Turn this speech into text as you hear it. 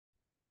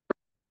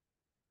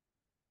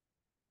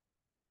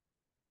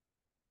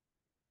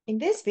In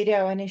this video,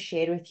 I want to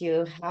share with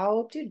you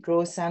how to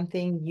draw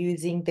something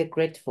using the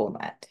grid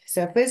format.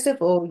 So first of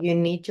all, you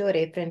need your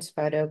reference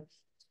photo.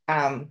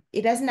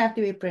 It doesn't have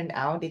to be print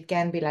out. It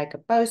can be like a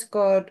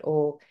postcard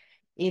or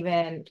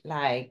even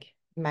like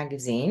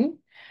magazine.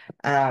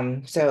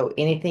 So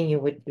anything you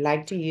would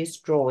like to use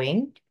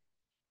drawing.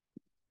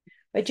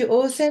 But you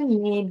also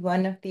need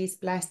one of these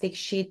plastic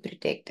sheet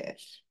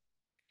protectors.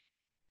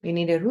 You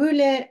need a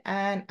ruler,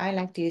 and I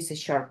like to use a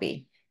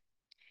Sharpie.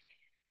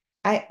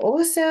 I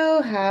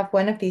also have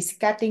one of these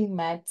cutting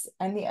mats,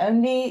 and the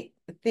only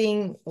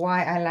thing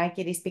why I like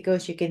it is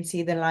because you can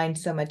see the line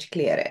so much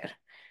clearer.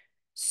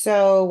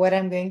 So what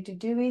I'm going to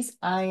do is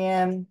I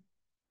am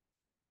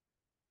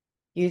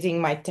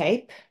using my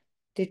tape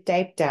to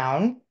tape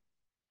down.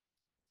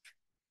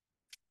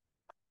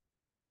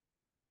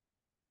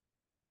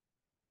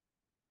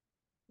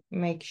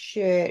 Make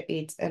sure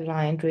it's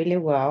aligned really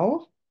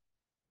well.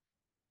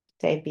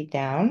 Tape it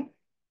down.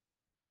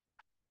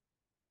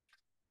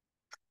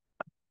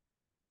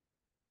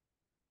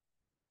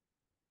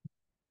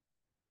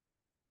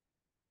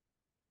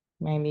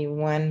 Maybe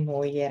one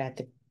more here at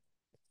the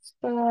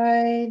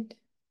side.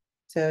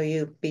 So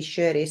you be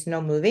sure it's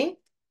not moving.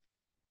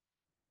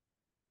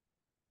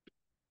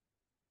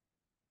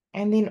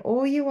 And then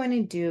all you want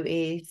to do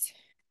is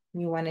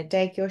you want to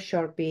take your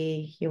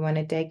Sharpie, you want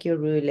to take your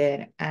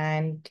ruler,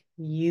 and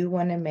you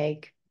want to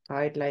make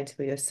guidelines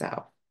for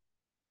yourself.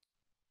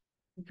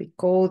 We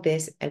call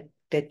this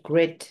the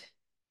grid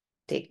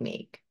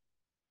technique.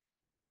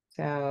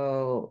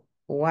 So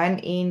 1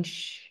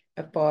 inch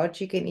apart,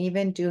 you can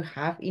even do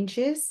half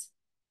inches.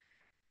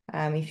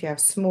 If you have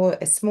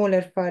a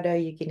smaller photo,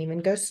 you can even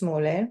go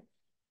smaller.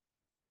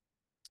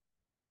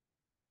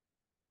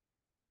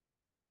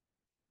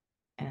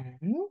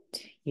 And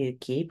you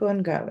keep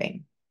on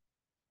going.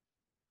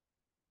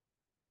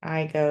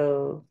 I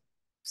go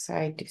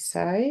side to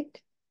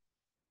side.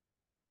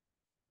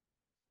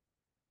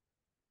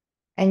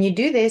 And you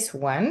do this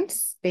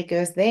once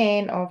because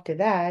then after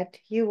that,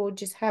 you will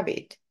just have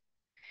it.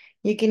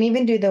 You can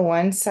even do the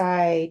one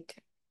side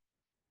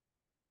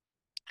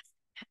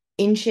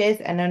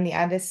inches and on the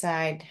other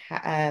side,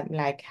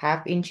 like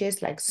half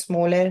inches, like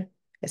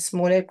a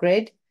smaller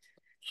grid.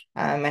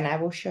 And I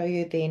will show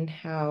you then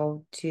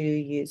how to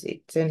use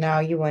it. So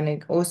now you want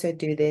to also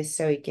do this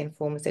so it can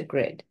form as a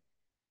grid.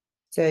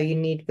 So you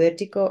need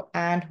vertical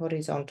and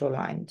horizontal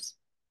lines.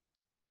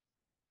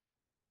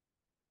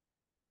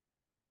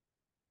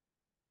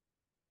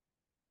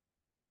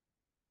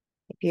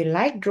 If you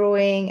like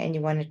drawing and you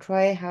want to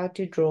try how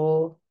to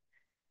draw,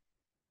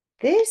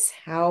 this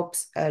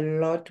helps a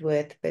lot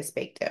with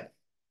perspective.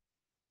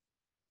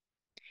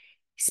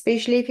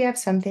 Especially if you have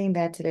something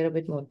that's a little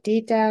bit more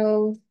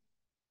detailed,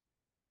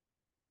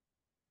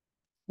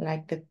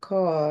 like the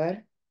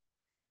car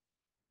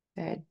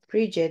that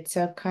Bridget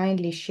so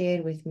kindly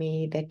shared with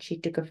me that she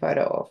took a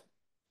photo of.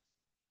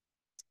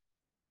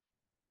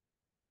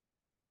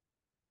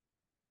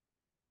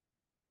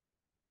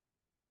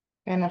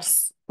 Kind of,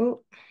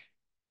 oh,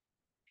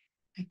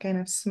 I kind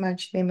of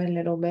smudged them a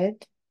little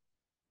bit.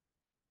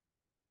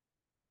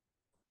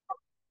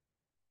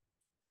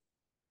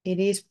 It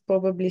is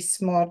probably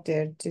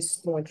smarter to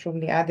start from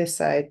the other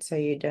side so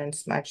you don't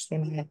smudge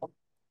them.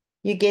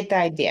 You get the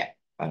idea.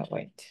 Oh,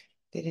 wait,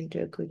 didn't do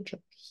a good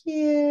job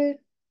here.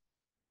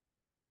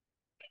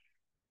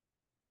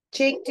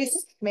 Check to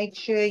make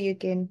sure you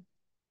can,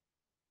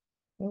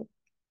 oh,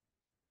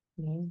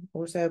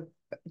 also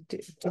to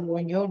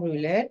on your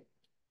ruler.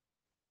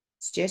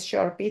 It's just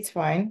Sharpie, it's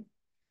fine.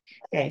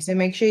 Okay, so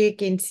make sure you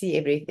can see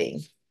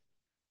everything.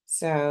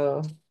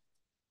 So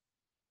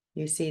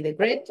you see the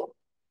grid.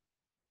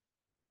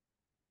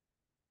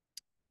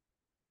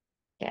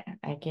 Yeah,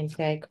 I can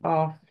take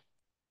off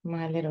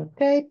my little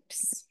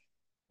tapes.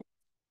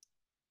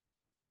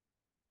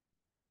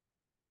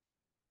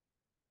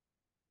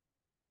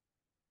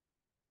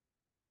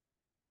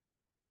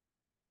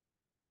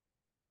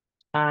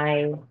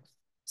 I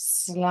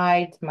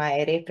slide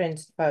my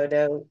reference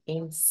photo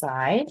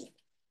inside.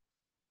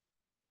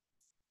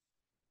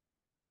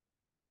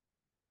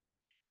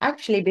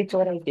 Actually,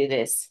 before I do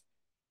this,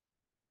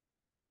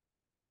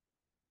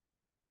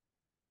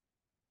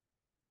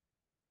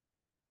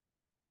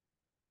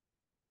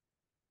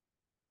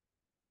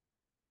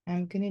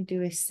 I'm going to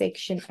do a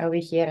section over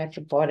here at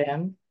the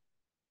bottom,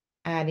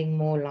 adding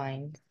more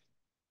lines.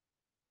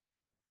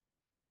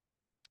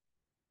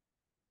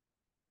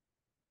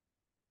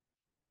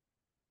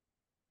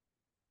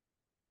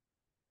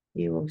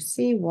 You will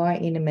see why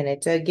in a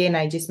minute. So again,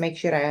 I just make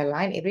sure I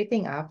align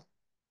everything up.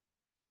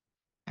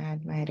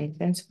 Add my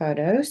reference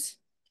photos.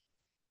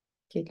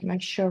 Get my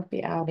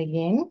Sharpie out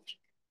again.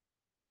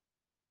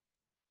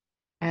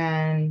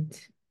 And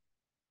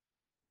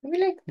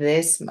maybe like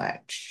this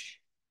much.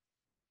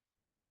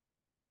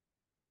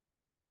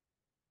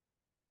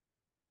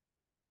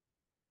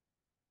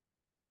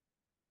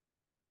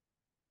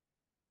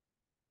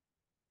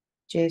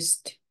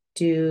 Just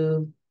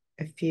do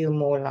a few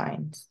more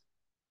lines.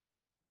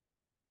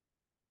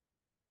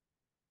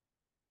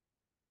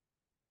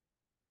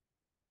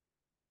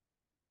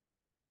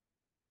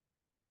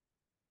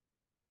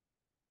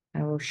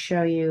 will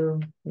show you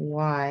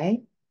why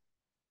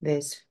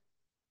this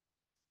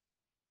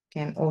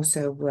can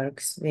also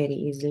works very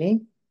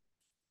easily.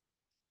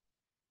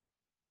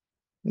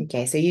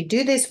 Okay, so you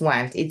do this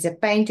once. It's a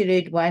pain to do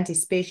it once,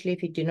 especially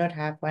if you do not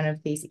have one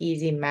of these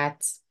easy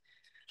mats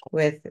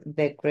with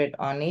the grid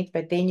on it,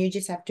 but then you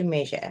just have to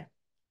measure.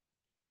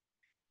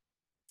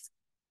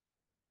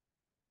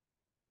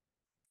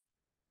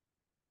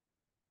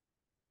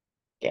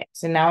 Okay,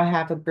 so now I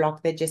have a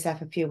block that just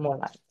have a few more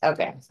lines.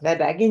 Okay, so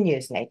that I can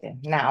use later.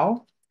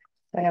 Now,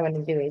 what I want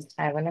to do is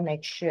I want to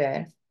make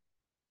sure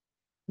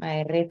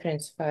my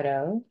reference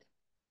photo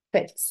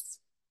fits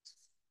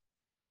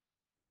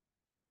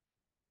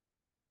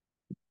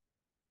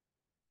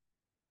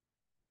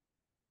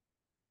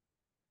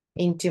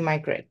into my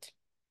grid.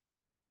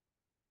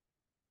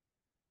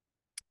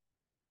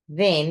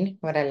 Then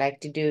what I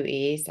like to do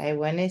is I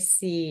want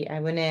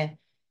to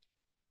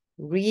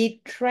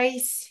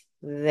retrace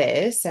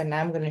this, and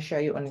I'm going to show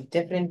you on a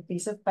different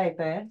piece of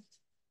paper.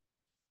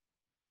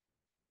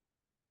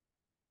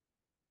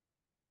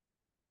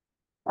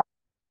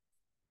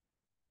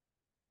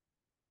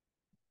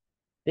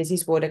 This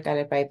is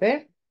watercolor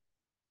paper.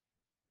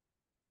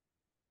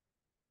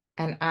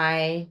 And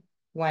I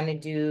want to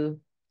do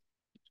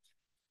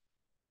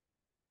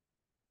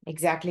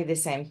exactly the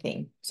same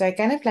thing. So I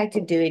kind of like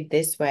to do it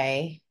this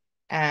way.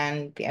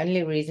 And the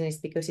only reason is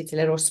because it's a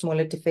little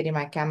smaller to fit in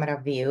my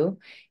camera view.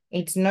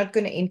 It's not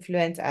going to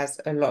influence us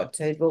a lot,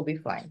 so it will be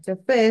fine. So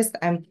first,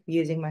 I'm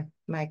using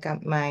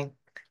my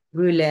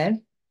ruler,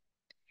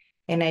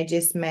 and I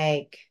just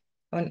make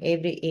on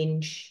every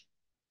inch,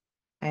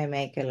 I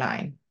make a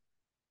line.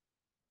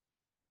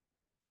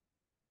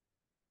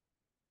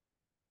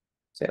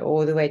 So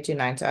all the way to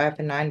 9. So I have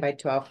a 9 by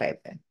 12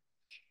 paper.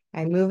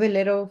 I move a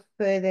little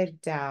further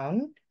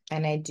down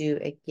and I do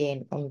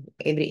again on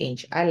every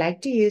inch. I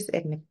like to use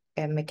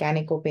a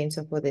mechanical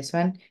pencil for this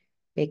one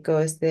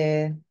because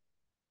the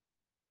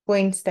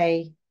points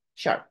stay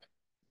sharp.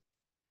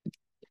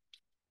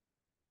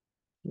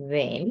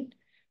 Then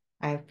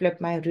I flip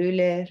my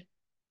ruler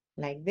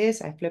like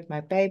this. I flip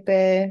my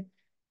paper.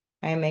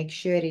 I make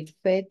sure it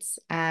fits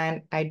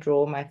and I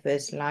draw my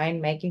first line,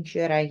 making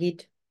sure I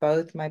hit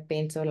both my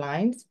pencil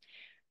lines.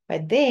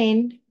 But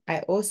then I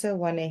also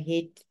want to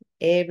hit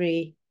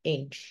every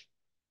inch.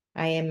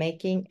 I am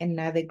making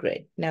another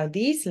grid. Now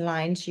these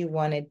lines you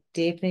want to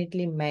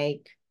definitely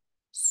make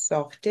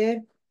softer,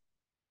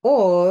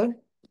 or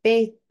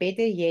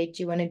better yet,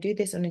 you want to do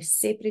this on a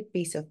separate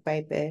piece of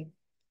paper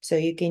so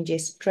you can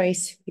just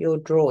trace your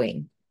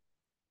drawing.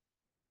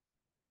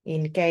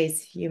 In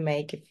case you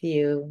make a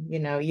few,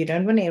 you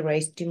don't want to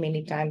erase too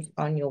many times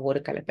on your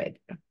watercolor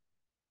paper.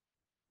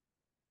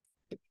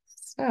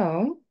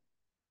 So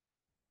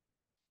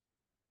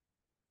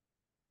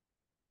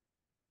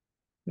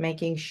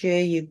making sure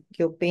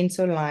your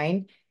pencil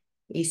line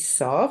is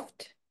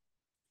soft,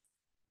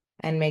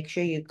 and make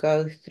sure you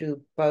go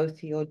through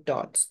both your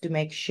dots to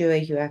make sure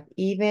you have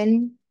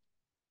even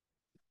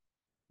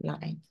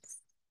lines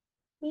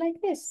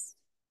like this.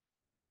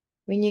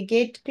 When you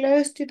get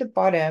close to the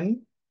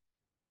bottom,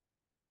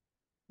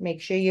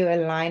 make sure you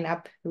align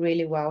up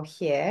really well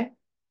here.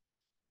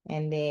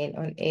 And then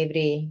on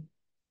every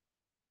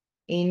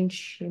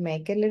inch, you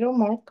make a little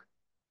mark.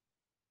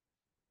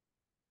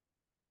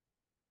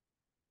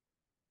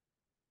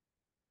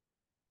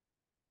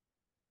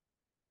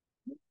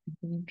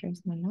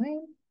 Trace my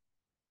line.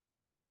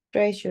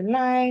 Trace your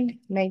line,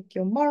 make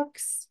your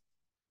marks.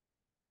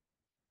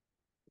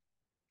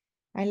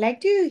 I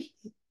like to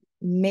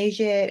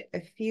measure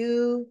a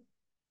few,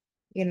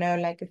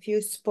 like a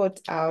few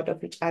spots out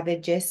of each other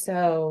just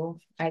so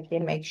I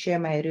can make sure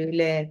my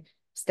ruler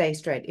stays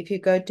straight. If you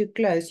go too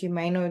close, you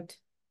may not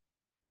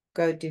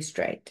go too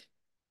straight.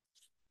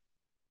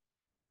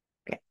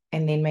 Okay.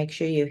 And then make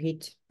sure you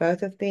hit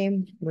both of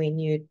them when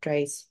you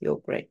trace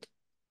your grid.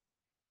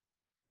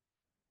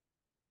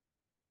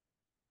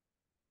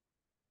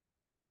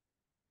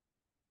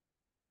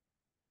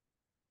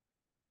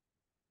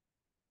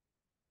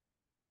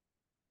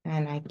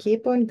 And I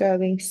keep on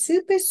going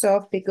super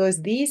soft because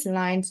these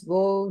lines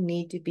will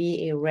need to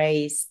be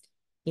erased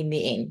in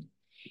the end,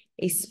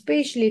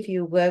 especially if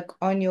you work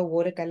on your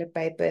watercolor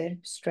paper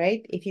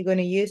straight. If you're going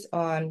to use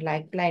on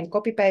like plain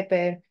copy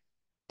paper,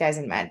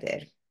 doesn't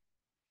matter.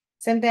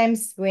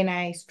 Sometimes when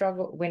I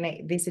struggle,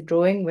 there's a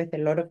drawing with a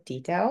lot of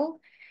detail,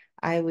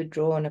 I would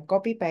draw on a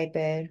copy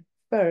paper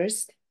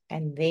first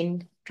and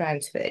then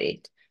transfer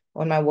it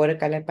on my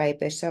watercolor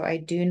paper so I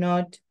do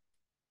not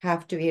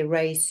have to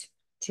erase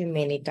too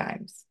many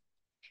times.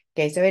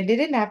 Okay, so I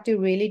didn't have to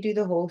really do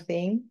the whole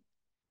thing,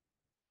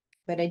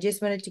 but I just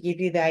wanted to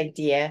give you the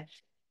idea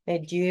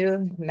that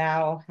you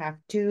now have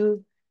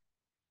two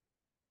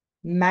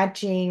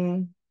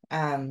matching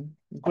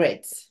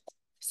grids.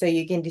 So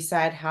you can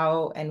decide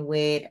how and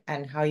where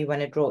and how you want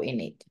to draw in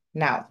it.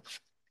 Now,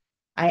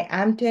 I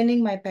am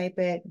turning my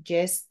paper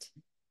just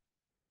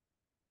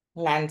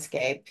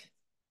landscape,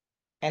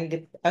 and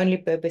the only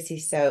purpose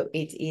is so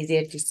it's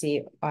easier to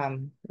see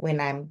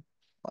when I'm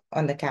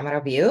on the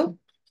camera view.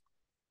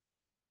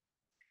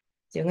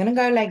 So I'm going to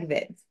go like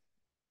this.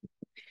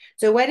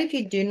 So what if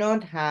you do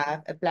not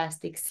have a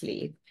plastic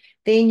sleeve?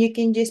 Then you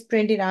can just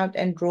print it out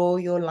and draw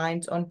your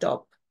lines on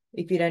top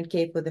if you don't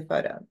care for the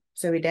photo.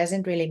 So it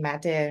doesn't really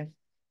matter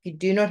if you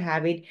do not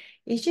have it.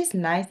 It's just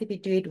nice if you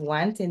do it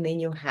once and then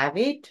you have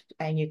it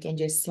and you can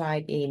just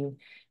slide in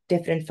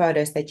different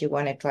photos that you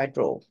want to try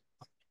draw.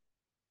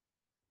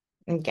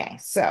 Okay,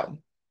 so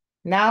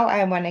now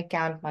I want to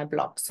count my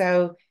blocks.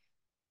 So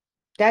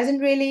doesn't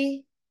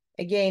really,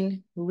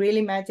 again,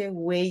 really matter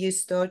where you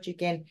start. You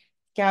can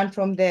count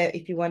from there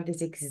if you want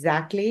this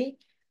exactly.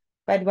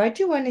 But what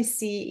you want to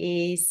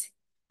see is,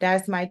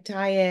 does my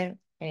tire,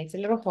 and it's a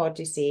little hard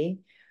to see,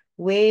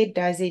 where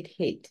does it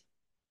hit?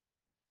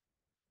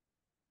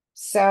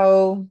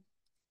 So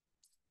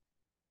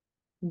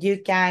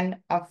you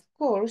can, of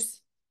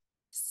course,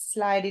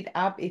 slide it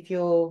up if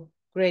your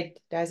grid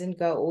doesn't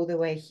go all the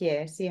way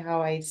here. See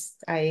how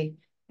I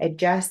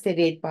adjusted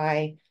it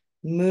by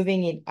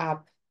moving it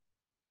up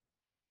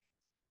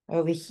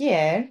over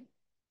here.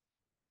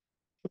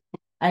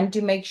 And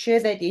to make sure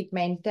that it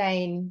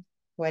maintain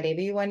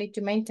whatever you want it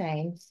to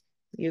maintain,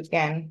 you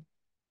can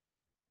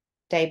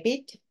tape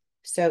it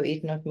so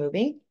it's not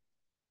moving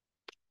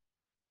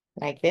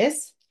like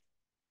this.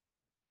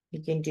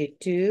 You can do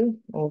 2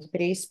 or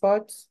 3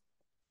 spots.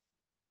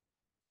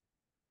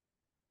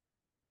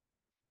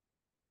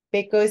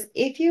 Because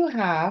if you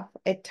have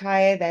a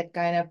tire that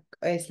kind of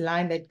is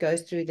line that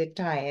goes through the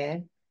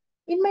tire,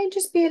 it might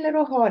just be a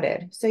little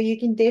harder. So you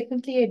can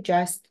definitely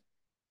adjust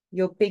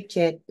your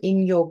picture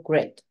in your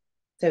grid.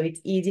 So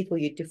it's easy for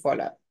you to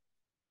follow.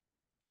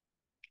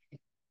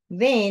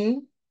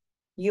 Then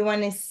you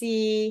want to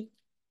see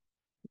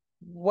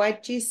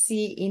what you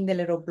see in the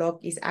little block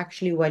is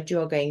actually what you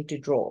are going to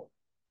draw.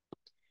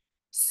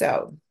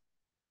 So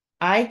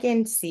I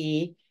can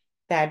see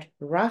that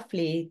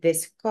roughly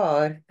this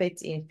car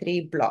fits in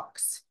 3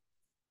 blocks.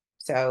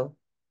 So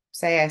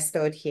say I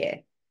start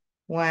here,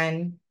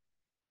 1,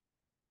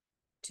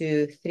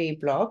 2, 3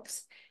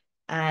 blocks,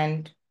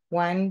 and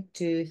 1,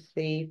 2,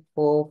 3,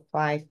 4,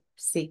 5,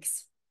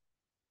 6.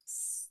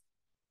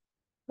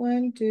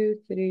 1, 2,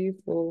 3,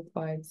 4,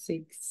 5,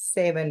 6,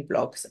 7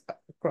 blocks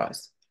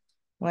across.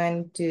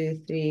 1,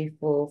 2, 3,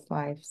 4,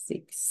 5,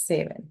 6,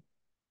 7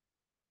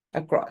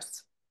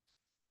 across.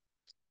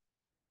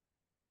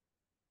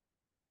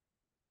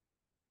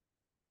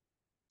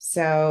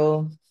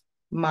 So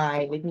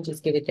let me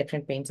just get a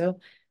different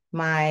pencil.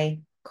 My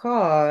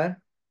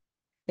car,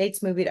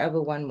 let's move it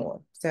over one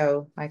more.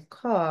 So my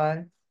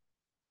car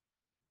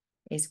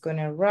is going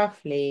to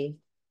roughly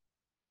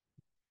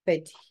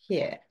fit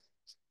here.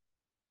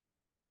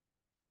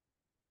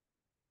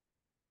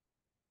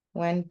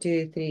 1,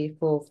 2, 3,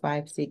 4,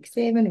 5, 6,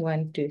 7.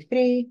 1, 2,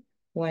 3.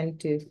 1,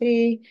 2,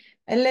 3.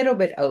 A little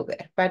bit over,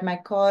 but my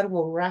car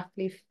will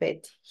roughly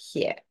fit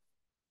here.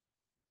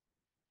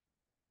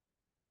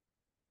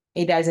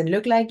 It doesn't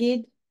look like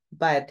it,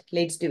 but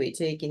let's do it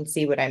so you can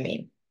see what I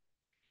mean.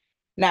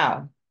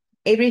 Now,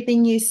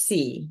 everything you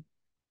see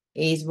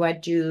is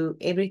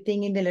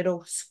everything in the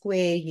little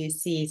square you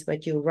see is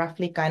what you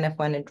roughly kind of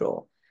want to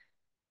draw.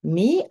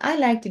 Me, I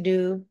like to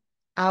do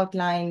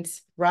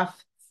outlines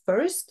rough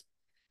first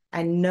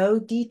and no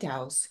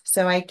details.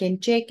 So I can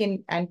check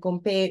and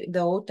compare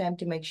the whole time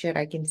to make sure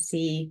I can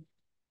see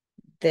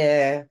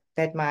that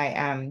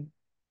my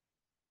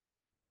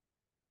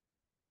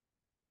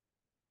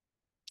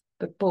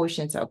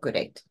proportions are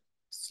correct.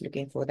 Just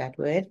looking for that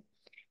word.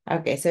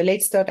 Okay, so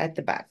let's start at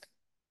the back.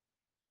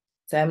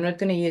 So I'm not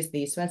going to use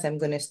these ones. I'm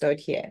going to start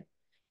here.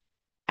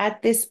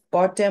 At this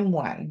bottom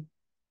one,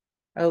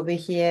 over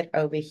here,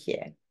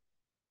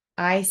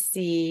 I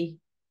see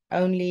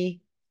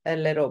only a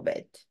little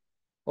bit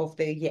of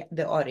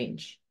the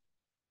orange.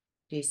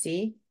 Do you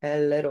see? A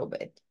little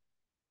bit.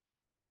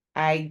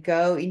 I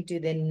go into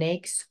the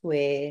next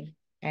square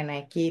and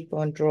I keep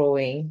on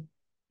drawing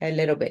a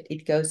little bit.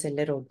 It goes a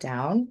little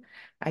down.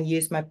 I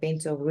use my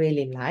pencil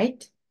really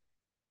light.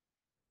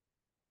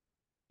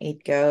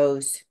 It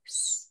goes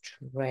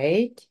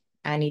straight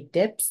and it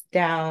dips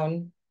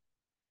down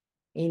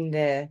in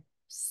the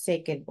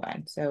second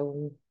one.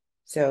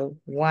 So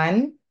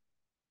 1,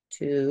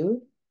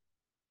 2,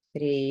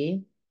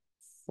 3,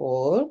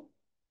 4.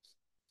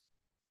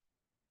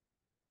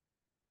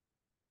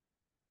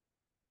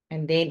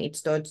 And then it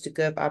starts to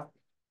curve up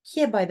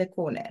here by the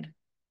corner.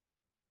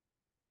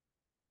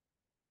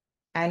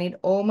 And it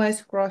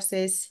almost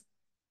crosses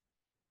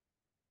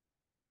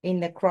in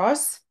the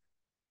cross.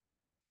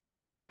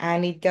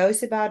 And it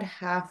goes about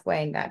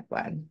halfway in that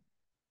one.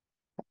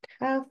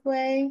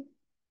 Halfway.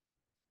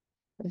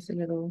 It's a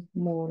little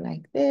more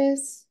like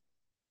this.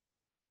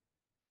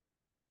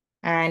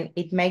 And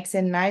it makes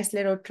a nice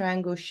little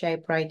triangle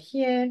shape right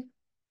here.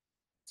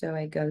 So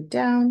I go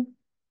down.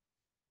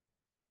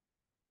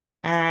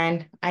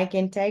 And I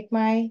can take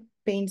my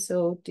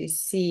pencil to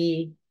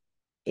see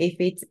if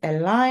it's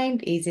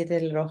aligned. Is it a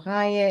little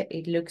higher?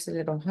 It looks a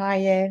little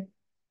higher.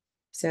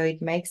 So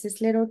it makes this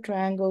little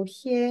triangle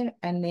here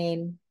and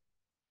then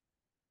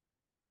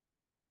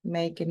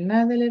make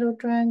another little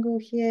triangle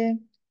here.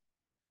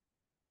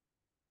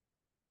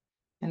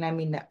 and I'm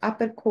in the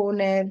upper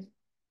corner.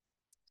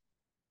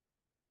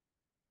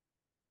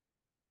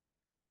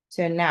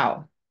 So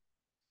now,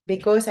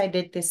 because I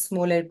did this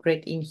smaller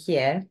grid in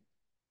here,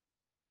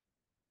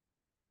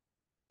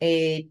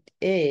 it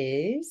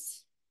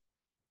is,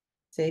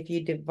 so if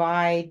you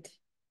divide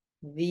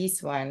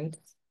these ones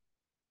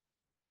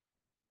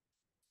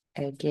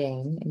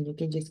again, and you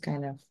can just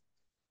kind of,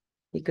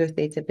 because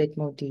there's a bit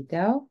more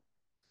detail,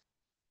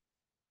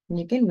 and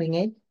you can wing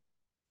it,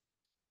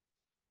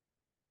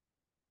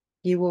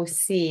 you will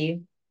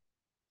see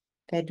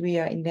that we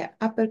are in the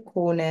upper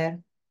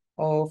corner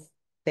of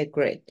the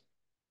grid.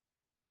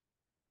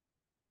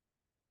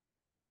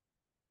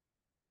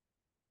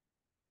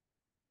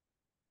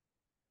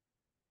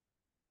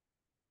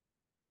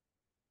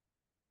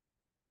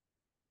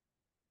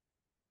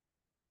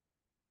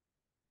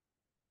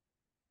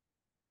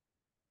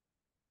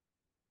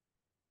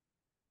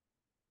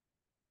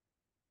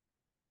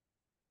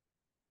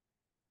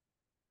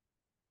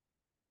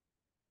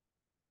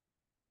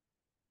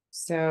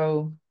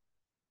 So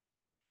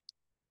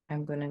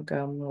I'm going to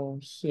go more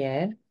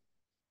here.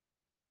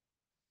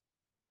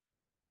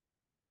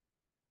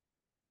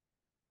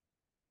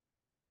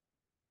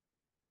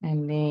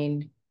 And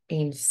then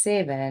in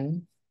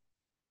 7,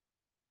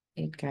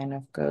 it kind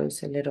of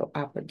goes a little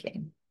up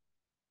again.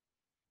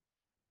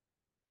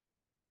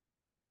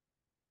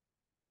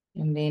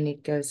 And then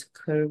it goes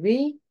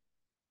curvy.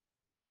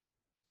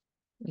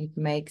 It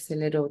makes a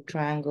little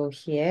triangle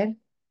here.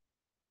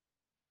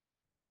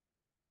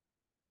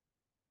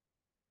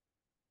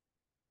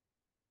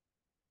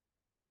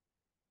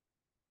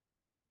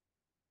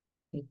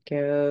 It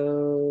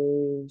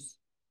goes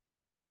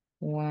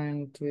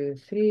 1, 2,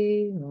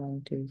 3,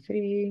 1, 2,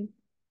 3.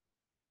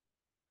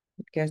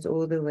 It goes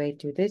all the way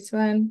to this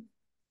one.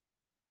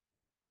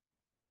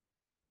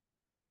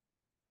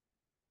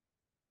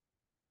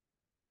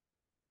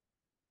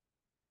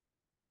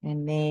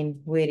 And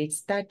then where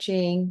it's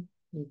touching,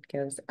 it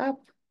goes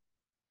up.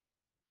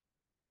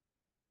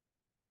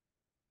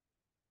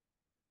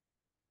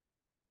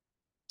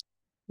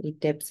 It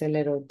dips a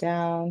little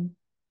down,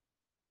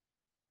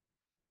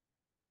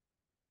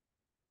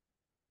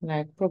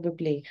 like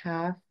probably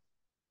half.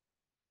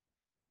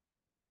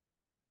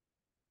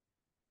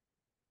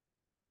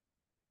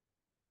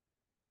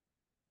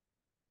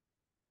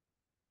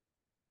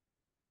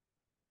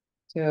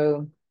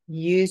 So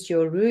use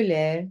your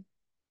ruler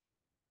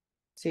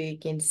so you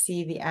can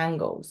see the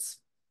angles.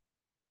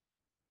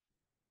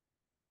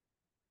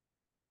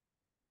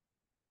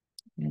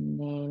 And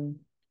then,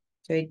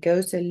 so it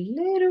goes a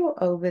little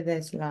over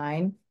this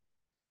line,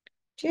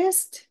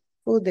 just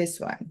for this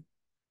one.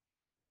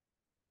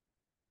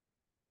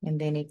 And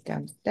then it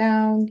comes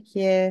down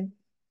here,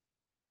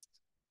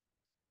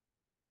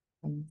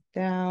 comes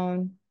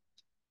down.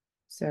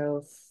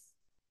 So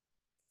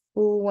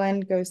full one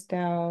goes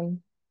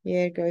down,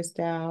 here goes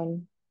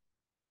down.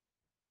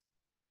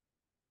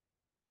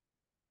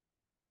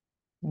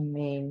 And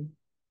then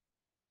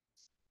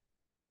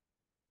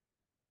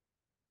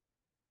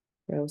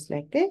goes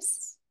like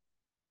this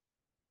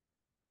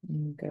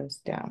and goes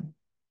down.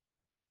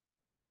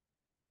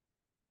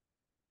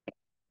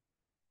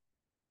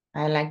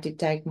 I like to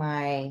take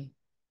my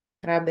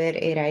rubber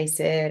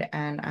eraser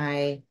and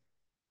I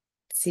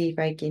see if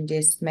I can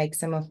just make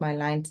some of my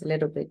lines a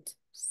little bit,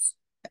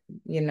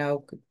 you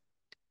know,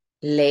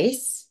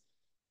 less.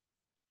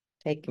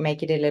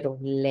 Make it a little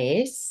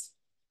less.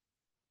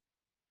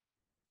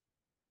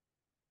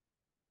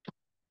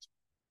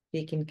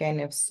 You can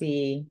kind of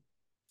see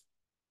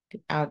the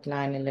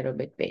outline a little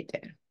bit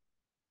better.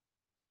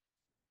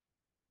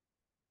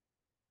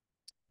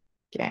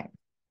 Okay,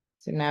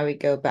 so now we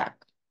go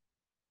back.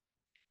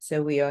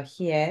 So we are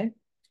here,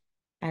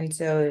 and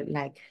so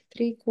like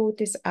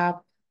 3/4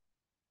 up,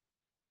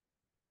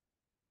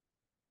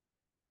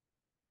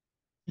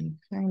 and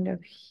kind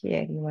of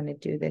here, you want to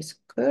do this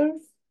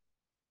curve.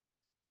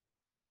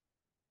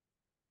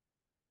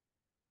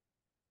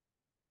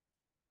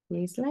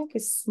 There's like a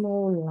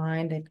small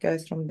line that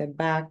goes from the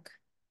back,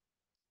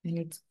 and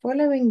it's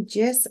following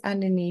just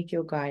underneath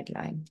your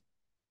guideline.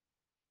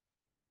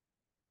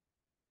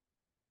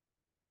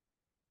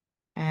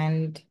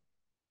 And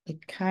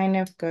it kind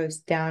of goes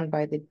down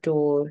by the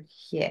door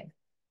here.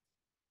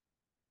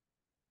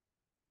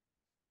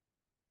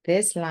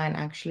 This line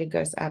actually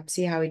goes up.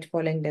 See how it's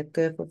following the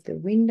curve of the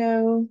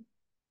window?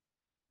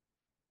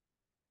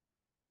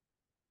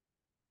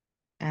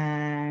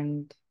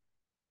 And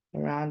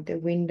around the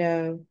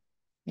window,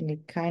 and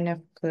it kind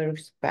of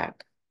curves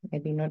back,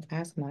 maybe not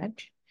as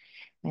much.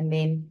 And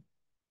then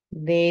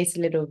there's a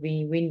little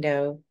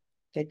window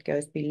that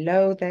goes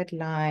below that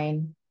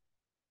line.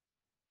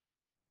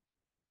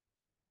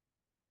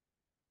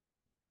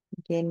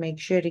 Again, make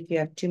sure if you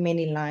have too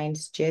many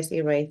lines, just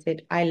erase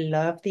it. I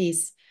love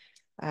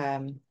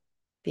um,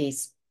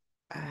 these,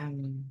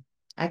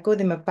 I call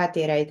them a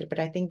putty eraser, but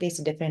I think there's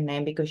a different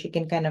name because you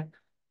can kind of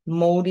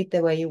mold it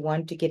the way you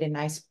want to get a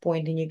nice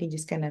point, and you can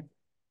just kind of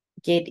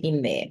get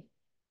in there.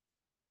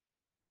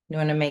 You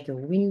want to make a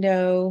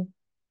window.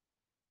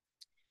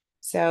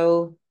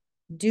 So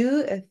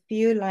do a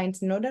few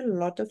lines, not a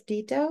lot of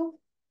detail,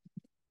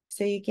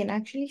 so you can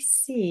actually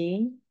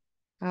see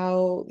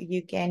how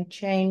you can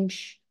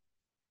change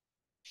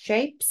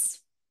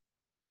shapes.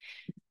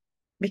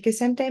 Because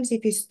sometimes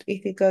if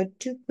you go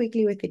too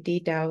quickly with the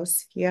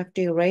details, you have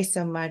to erase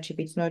so much if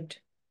it's not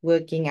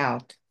working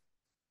out.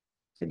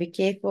 So be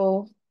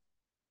careful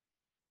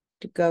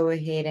to go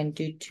ahead and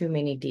do too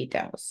many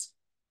details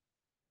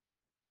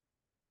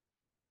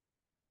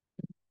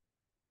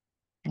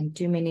and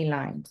too many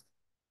lines.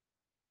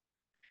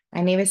 I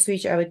never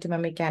switch over to my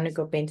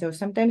mechanical pencil.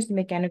 Sometimes the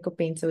mechanical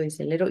pencil is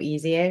a little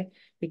easier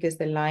because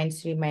the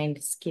lines remain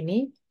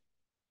skinny.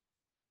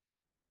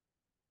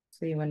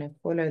 So you want to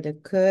follow the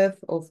curve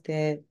of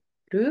the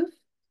roof.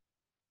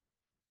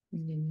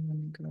 And then you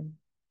want to go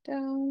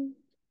down.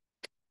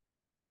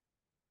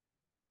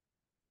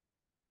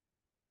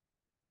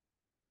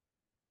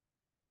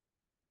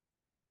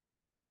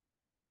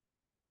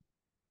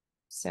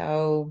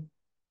 So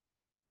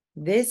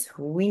this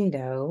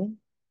window,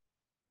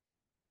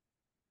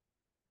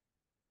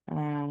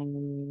 I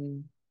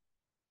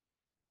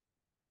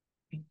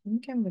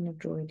think I'm going to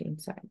draw it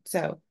inside.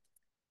 So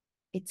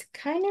it's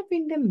kind of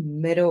in the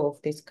middle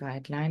of this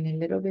guideline, a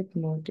little bit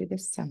more to the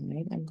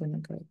side. I'm going to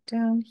go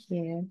down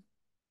here.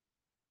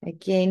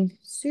 Again,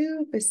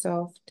 super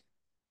soft.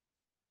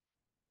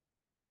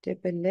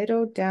 Dip a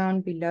little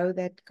down below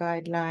that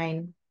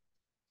guideline.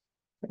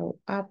 Go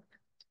up,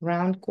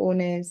 round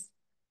corners.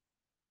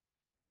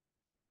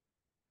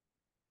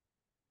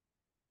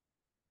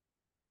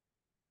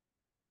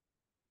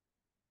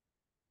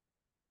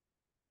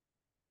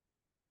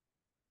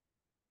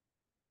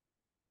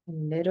 A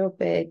little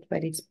bit,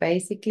 but it's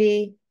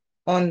basically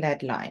on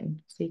that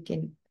line. So you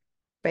can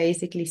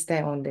basically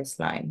stay on this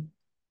line.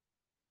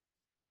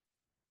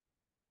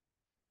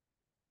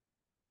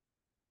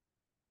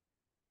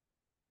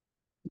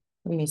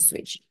 Let me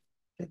switch.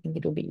 I think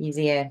it'll be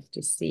easier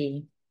to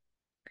see.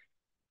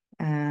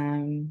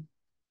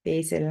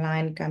 There's a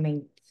line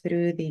coming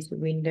through these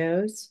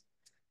windows.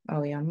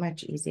 Oh yeah,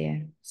 much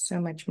easier. So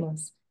much more,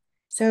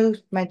 so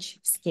much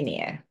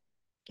skinnier.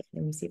 Okay,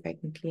 let me see if I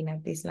can clean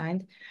up these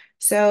lines.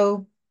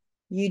 So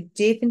you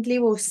definitely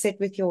will sit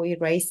with your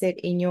eraser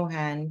in your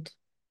hand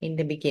in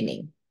the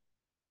beginning.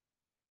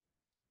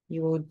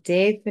 You will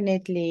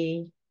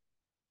definitely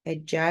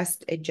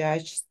adjust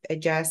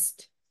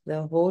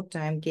the whole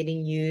time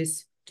getting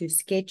used to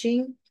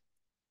sketching.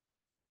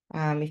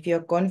 If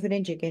you're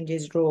confident, you can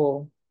just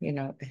draw,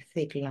 a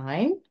thick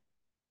line,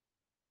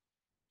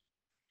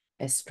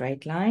 a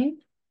straight line.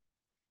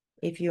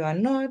 If you are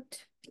not,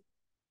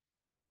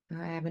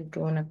 I haven't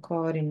drawn a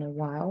card in a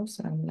while,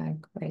 so I'm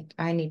like, wait,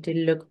 I need to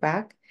look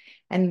back.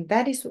 And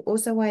that is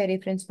also why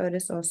reference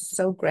photos are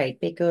so great,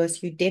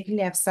 because you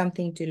definitely have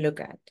something to look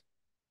at.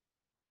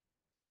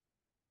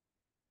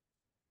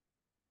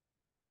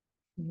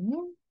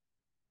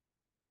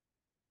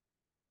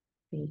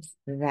 There's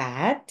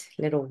that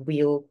little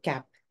wheel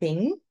cap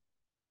thing.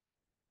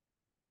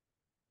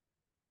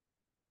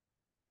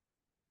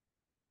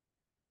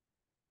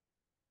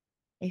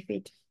 If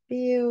it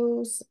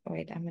feels,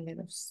 wait, I'm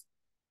not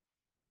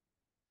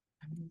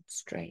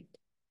straight.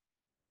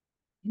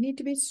 I need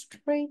to be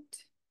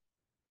straight.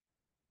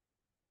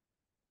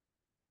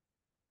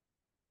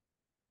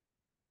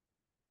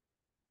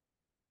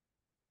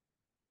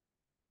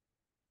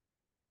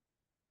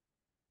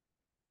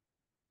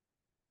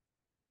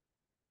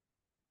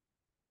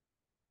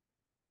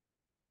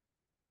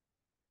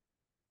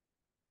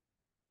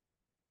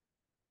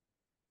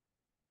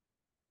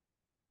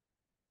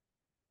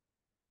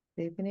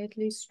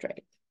 Definitely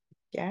straight.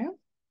 Yeah.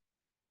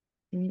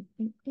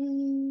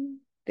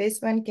 This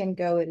one can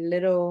go a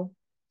little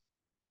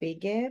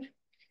bigger.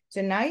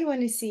 So now you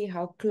want to see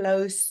how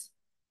close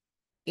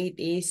it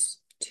is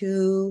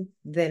to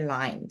the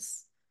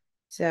lines.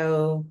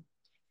 So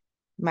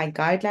my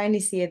guideline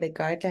is here, the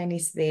guideline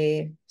is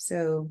there.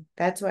 So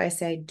that's why I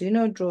say do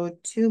not draw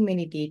too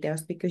many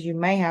details, because you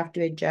may have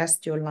to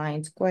adjust your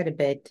lines quite a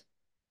bit.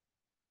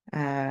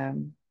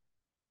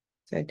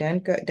 So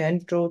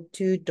don't draw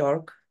too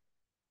dark,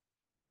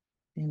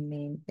 and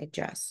then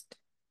adjust.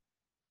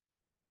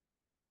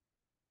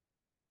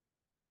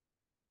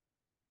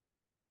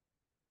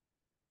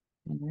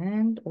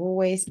 And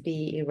always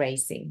be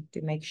erasing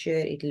to make sure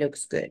it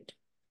looks good.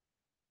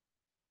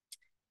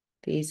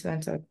 These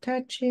ones are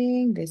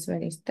touching. This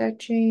one is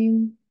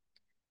touching.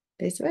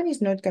 This one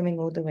is not coming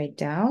all the way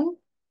down.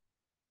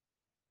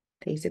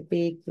 There's a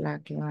big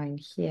black line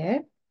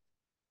here.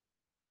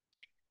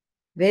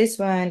 This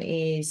one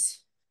is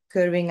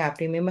curving up.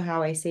 Remember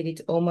how I said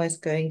it's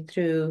almost going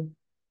through.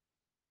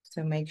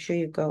 So make sure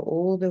you go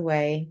all the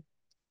way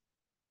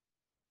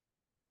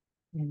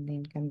and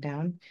then come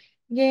down.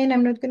 Again,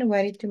 I'm not going to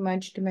worry too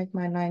much to make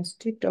my lines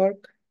too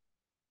dark.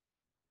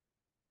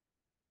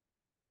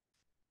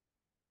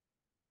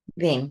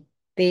 Then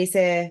there's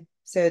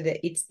so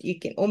that you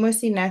can almost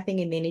see nothing,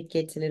 and then it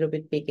gets a little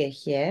bit bigger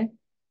here.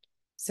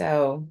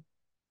 So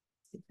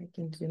if I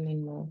can zoom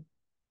in more.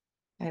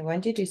 I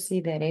want you to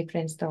see the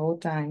reference the whole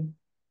time.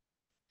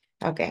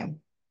 Okay,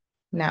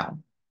 now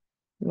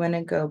You want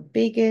to go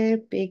bigger,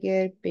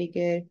 bigger,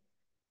 bigger,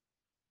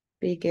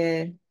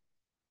 bigger.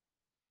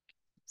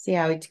 See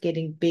how it's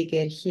getting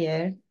bigger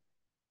here.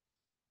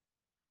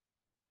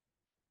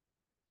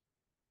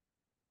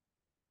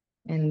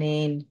 And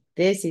then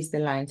this is the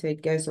line. So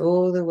it goes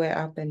all the way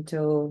up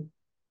until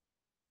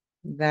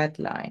that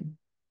line.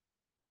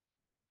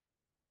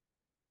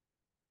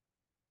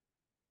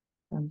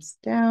 Comes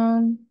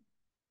down.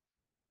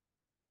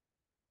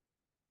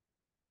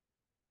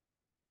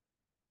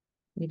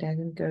 It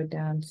doesn't go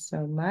down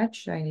so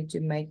much. I need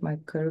to make my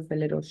curve a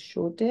little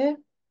shorter.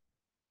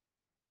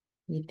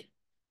 It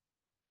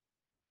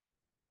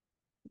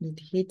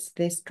hits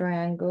this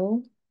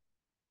triangle.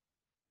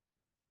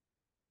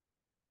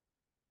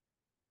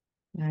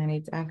 And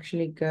it's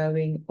actually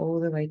going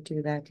all the way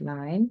to that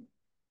line.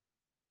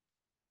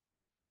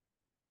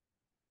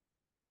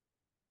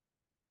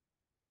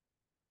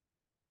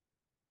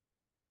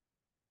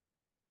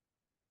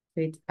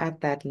 So it's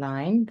at that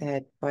line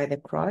that by the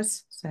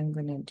cross. So I'm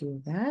going to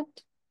do that.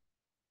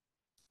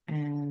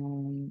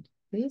 And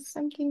there's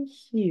something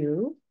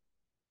here.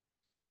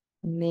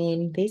 And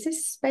then there's a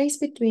space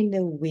between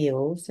the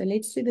wheels. So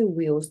let's do the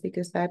wheels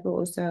because that will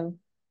also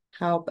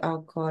help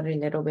our car a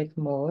little bit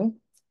more.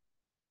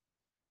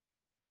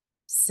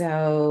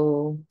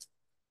 So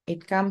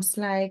it comes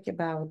like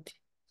about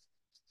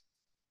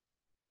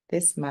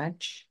this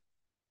much.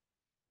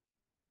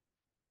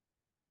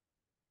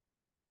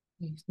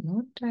 It's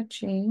not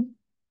touching.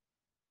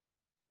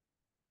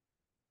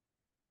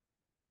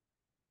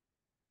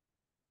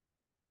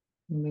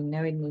 And we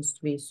know it needs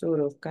to be sort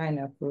of kind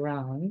of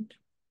round.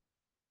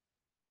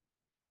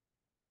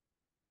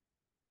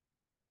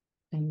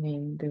 And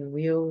then the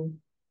wheel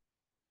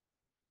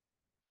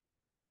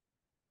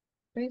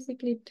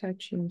basically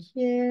touching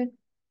here,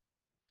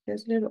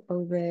 just a little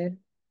over.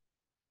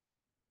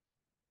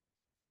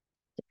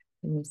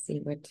 Let me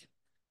see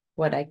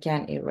what I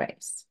can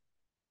erase.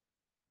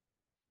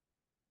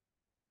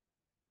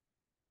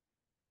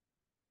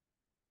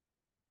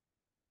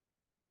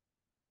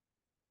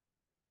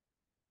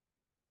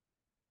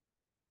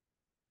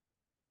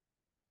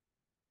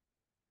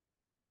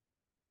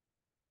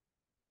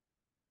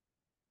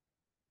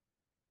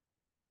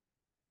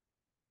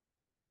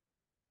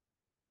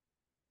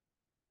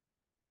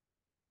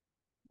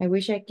 I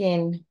wish I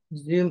can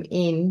zoom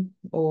in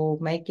or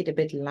make it a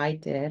bit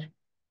lighter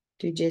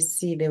to just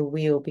see the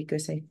wheel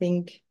because I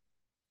think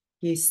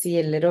you see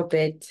a little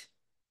bit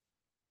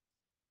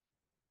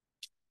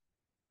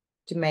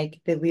to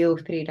make the wheel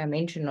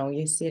three-dimensional.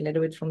 You see a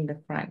little bit from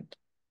the front.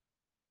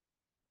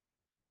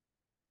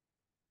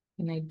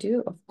 And I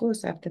do, of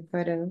course, have the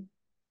photo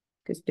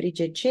because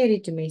Bridget shared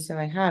it to me, so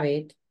I have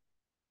it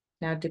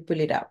now to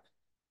pull it up.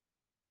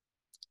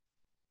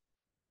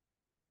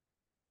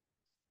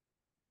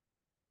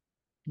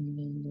 And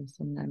then there's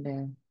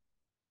another.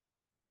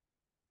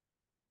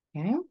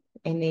 Okay.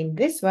 And then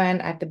this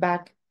one at the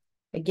back,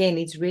 again,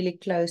 it's really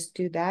close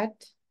to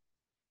that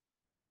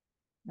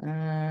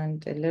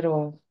and a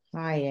little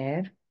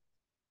higher.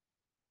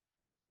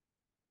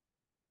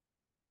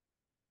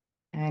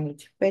 And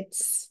it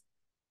fits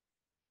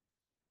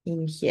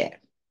in here.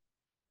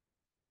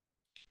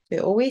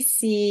 So always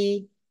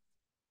see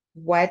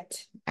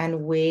what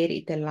and where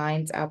it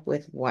aligns up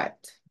with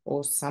what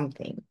or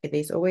something.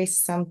 There's always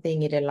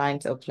something it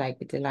aligns up, like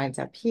it aligns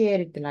up here,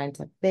 it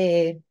aligns up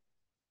there.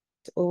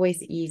 It's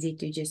always easy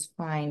to just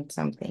find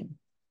something.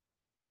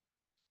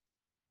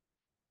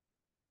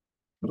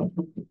 So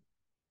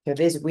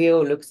this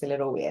wheel looks a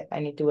little weird. I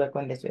need to work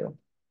on this wheel.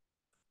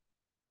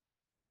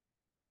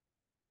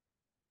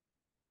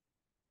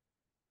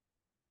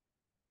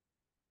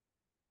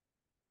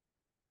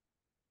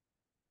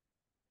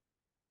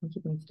 I think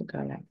it needs to go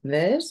like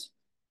this.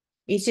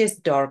 It's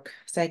just dark,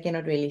 so I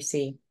cannot really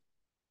see.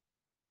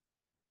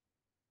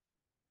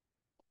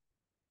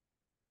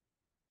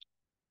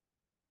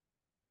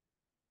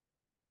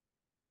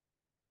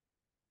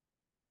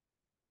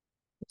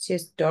 It's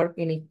just dark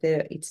and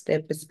it's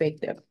the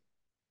perspective.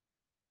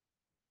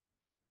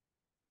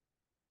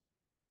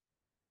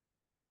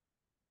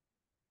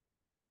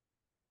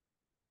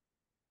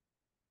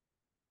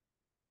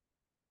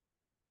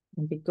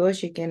 And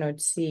because you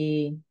cannot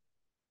see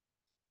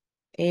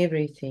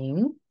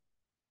everything,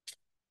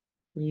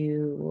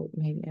 you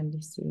maybe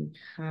only see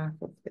half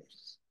of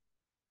this.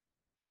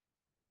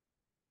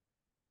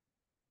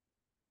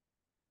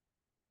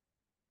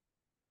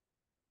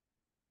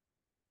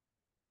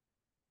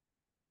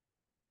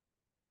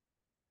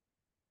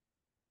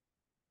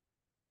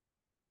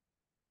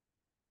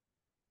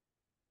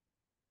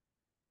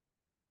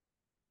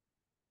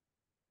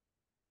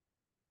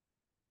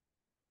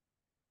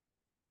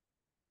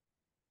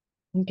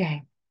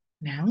 Okay,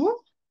 now,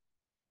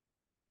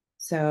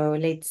 so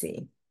let's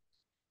see.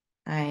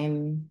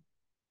 I'm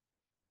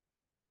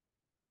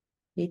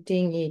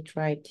hitting it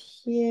right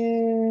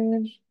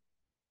here.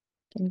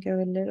 Can go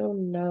a little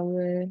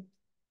lower.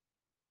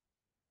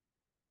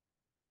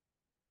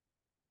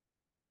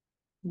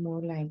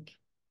 More like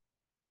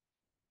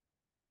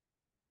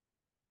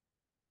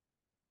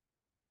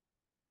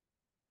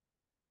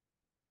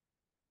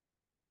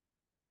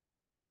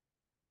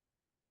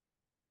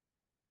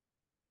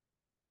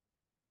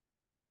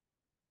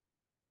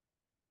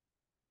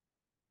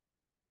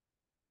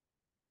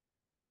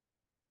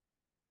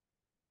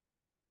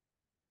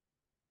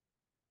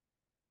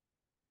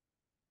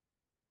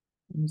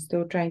I'm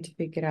still trying to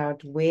figure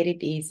out where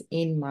it is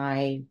in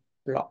my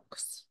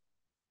blocks.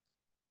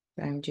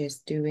 So I'm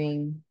just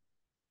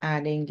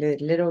adding the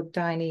little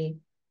tiny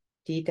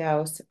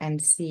details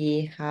and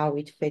see how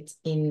it fits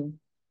in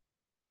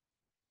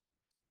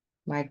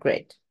my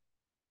grid.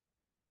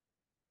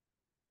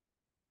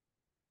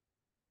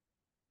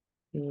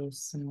 There's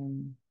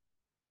some,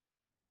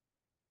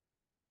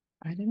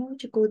 I don't know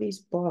what you call these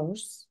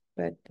bars,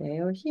 but they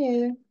are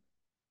here.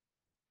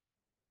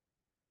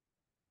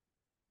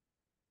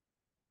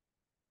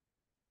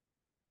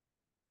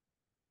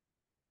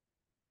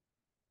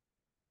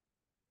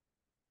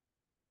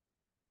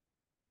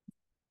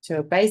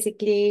 So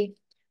basically,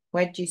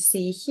 what you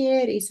see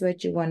here is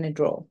what you want to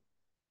draw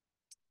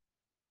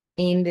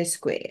in the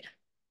square.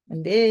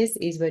 And this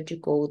is what you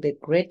call the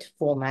grid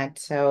format.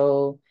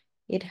 So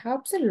it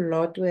helps a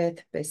lot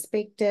with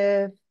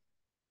perspective,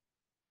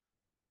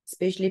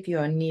 especially if you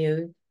are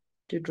new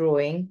to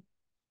drawing.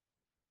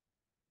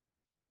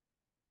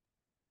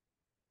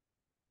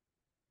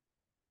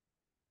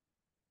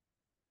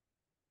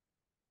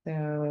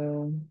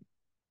 So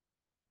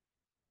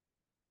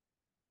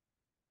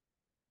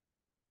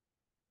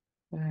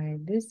by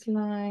this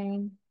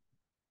line,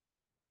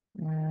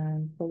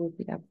 and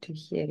probably up to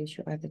here is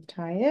your other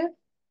tire.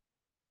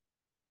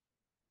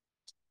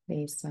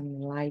 There's some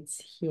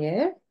lights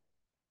here.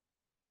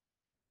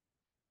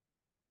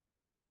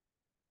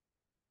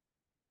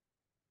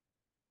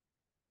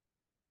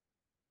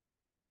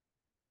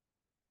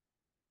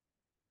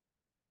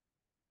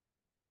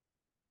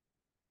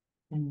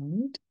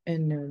 And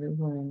another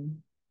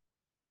one.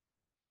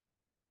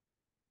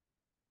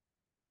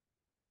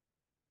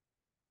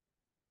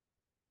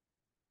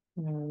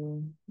 So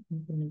I'm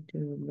going to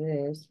do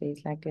this.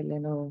 There's like a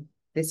little,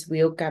 this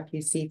wheel cap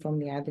you see from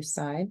the other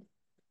side.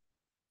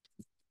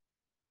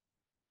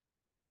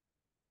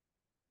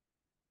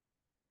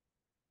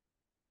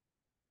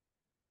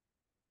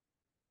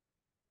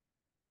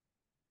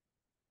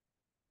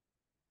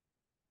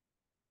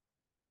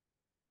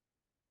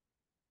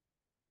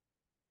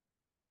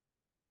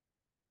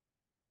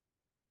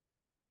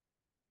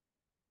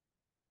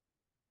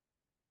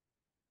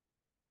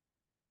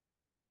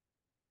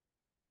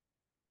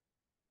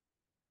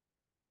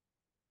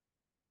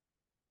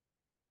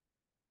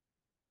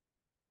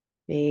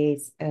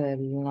 There's a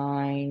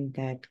line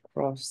that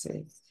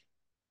crosses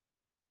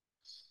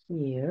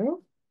here.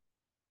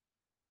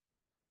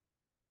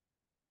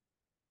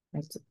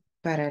 That's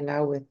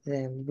parallel with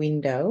the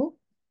window.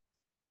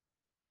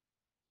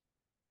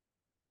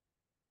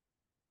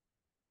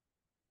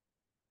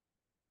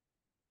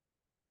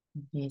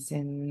 Here's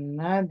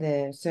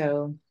another.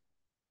 So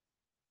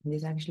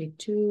there's actually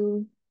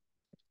two.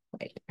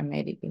 Wait, I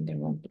made it in the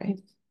wrong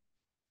place.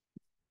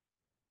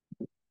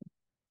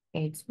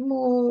 It's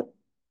more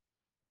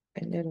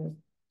a little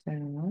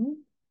down.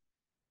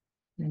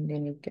 And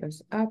then it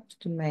goes up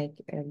to make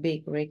a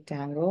big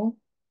rectangle.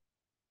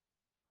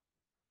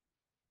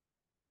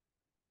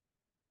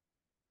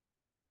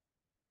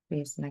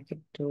 There's like a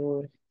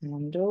door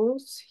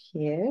handles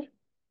here.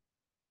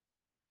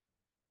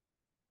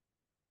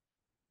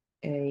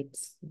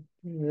 It's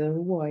the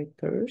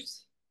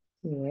wipers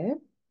here.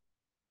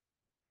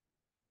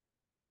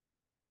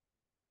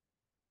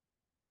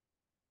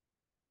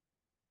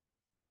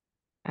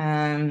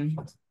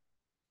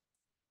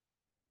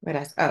 What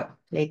else? Oh,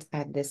 let's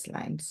add this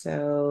line.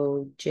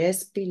 So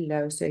just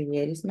below, so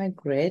here is my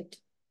grid.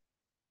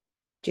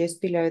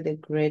 Just below the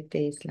grid,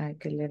 there's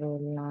like a little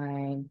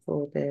line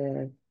for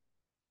the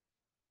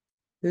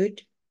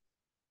hood.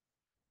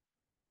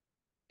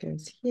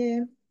 Goes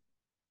here.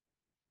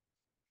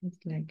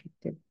 It's like a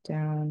dip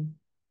down.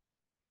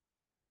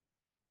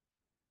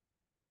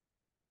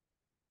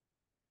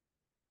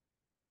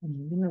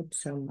 Not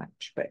so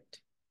much, but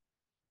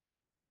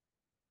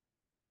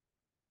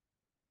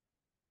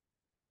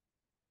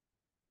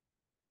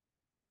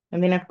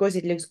and then of course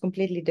it looks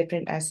completely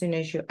different as soon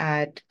as you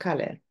add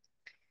color.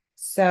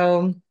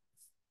 So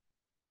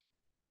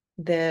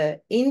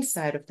the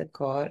inside of the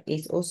car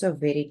is also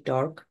very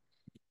dark.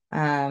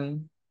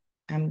 I'm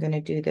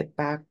gonna do the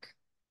back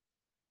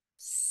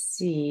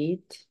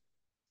seat.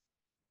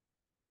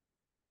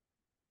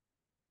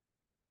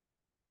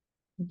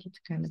 It's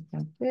kind of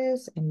like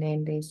this, and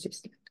then there's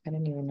just, I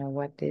don't even know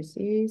what this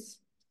is.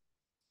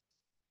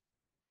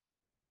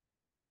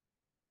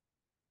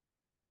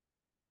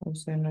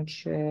 Also not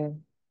sure.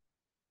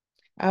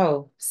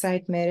 Oh,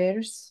 side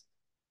mirrors.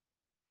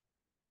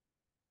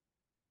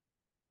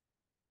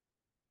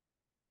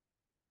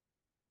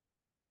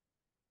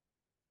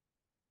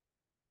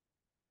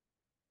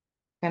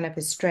 Kind of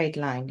a straight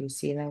line. Do you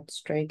see that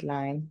straight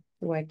line?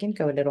 Oh, I can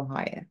go a little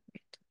higher.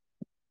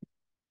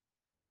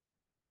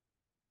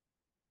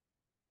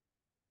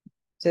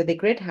 So the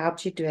grid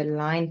helps you to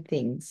align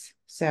things.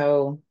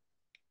 So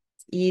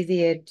it's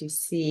easier to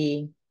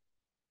see.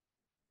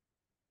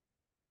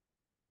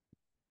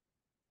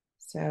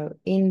 So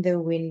in the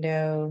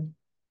window,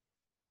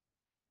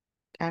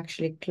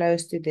 actually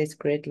close to this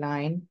grid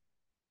line,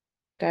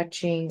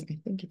 touching, I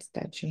think it's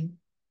touching.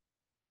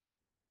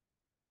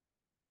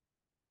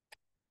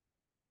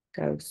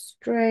 Go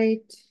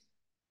straight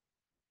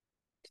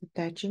to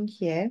touching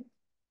here.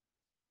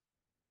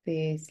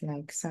 There's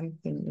like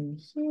something in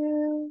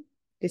here.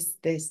 This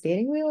the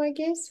steering wheel, I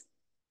guess.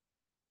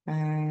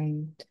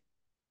 And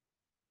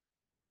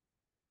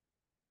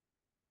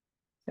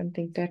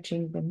something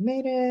touching the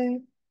mirror.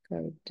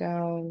 Go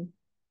down,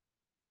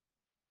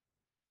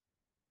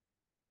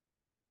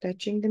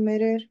 touching the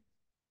mirror.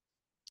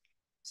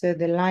 So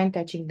the line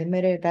touching the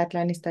mirror, that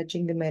line is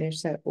touching the mirror.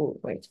 So, oh,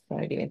 wait,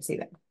 I didn't even see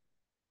that.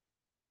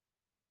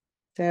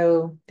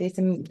 So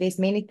there's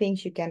many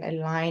things you can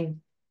align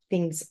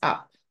things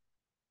up.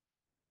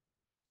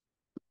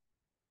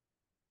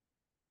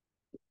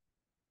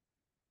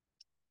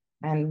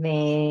 And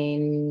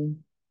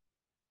then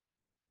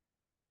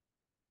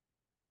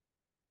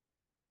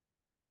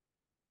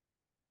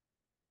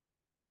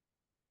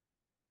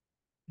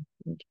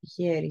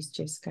here is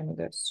just gonna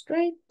go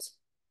straight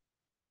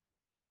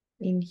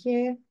in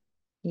here,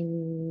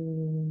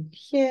 in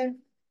here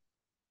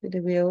to the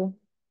wheel.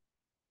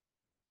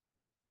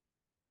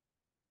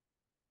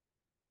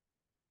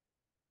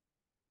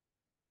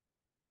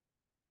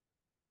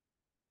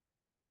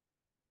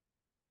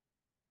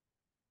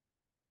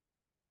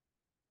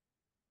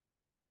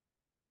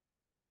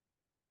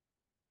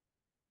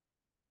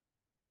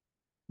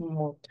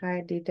 More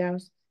tire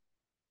details.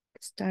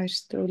 Star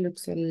still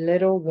looks a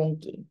little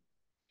wonky.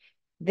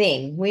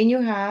 Then when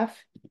you have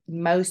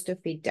most of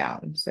it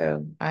down,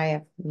 so I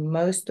have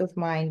most of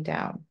mine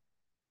down,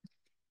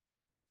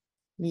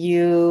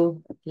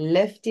 you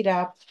lift it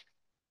up,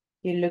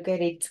 you look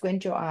at it,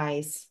 squint your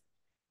eyes,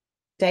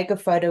 take a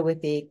photo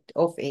with it,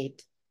 of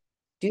it,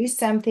 do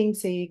something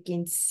so you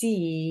can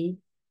see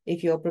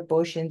if your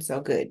proportions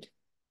are good.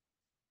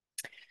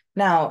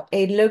 Now,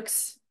 it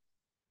looks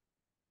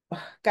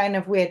kind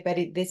of weird, but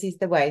this is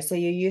the way. So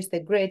you use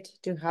the grid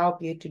to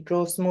help you to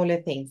draw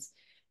smaller things.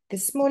 The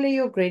smaller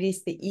your grid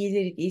is, the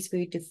easier it is for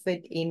you to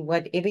fit in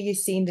whatever you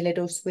see in the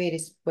little square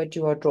is what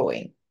you are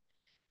drawing.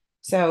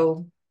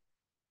 So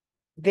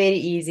very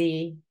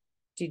easy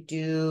to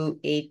do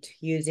it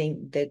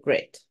using the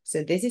grid.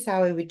 So this is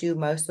how I would do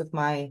most of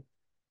my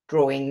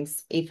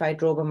drawings if I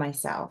draw by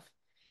myself.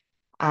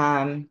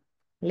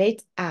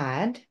 Let's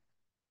add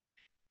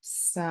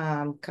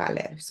some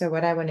color. So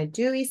what I want to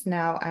do is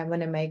now I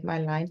want to make my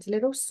lines a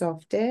little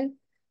softer,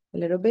 a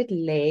little bit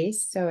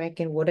less, so I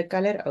can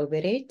watercolor over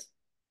it.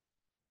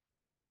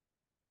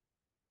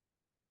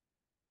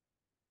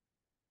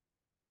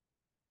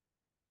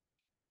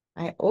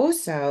 I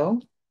also,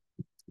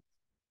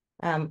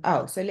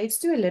 so let's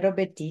do a little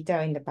bit detail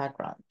in the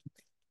background.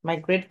 My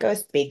grid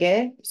goes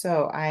bigger,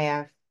 so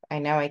I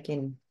know I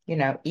can,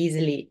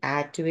 easily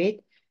add to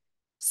it.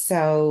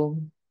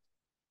 So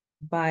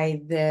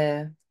by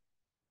the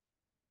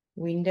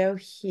window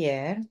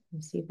here,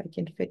 let's see if I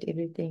can fit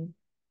everything.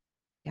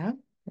 Yeah,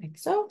 like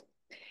so.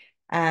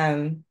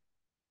 There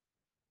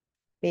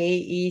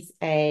is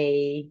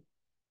a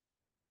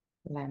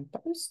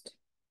lamppost.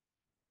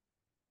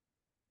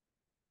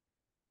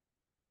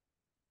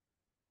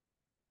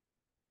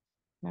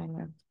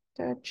 Kind of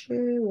touch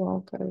it,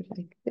 walk out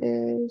like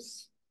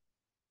this.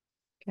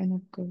 Kind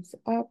of goes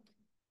up.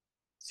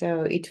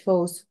 So it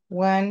falls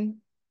 1,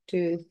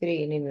 2,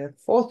 3, and in the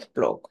fourth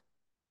block.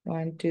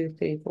 1, 2,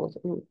 3, 4.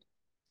 Ooh.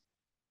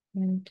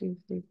 1, 2,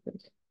 3, 4.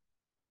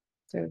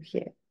 So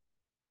here.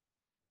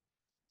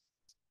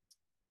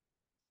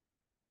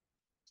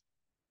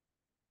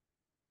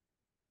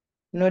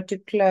 Not too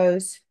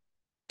close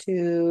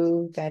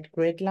to that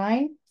grid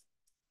line.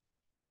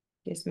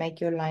 Just make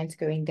your lines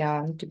going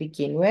down to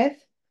begin with.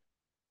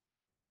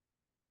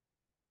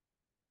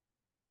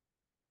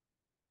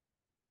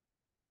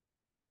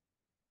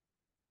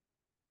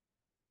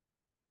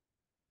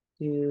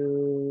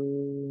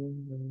 Do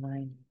the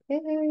line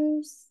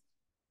this.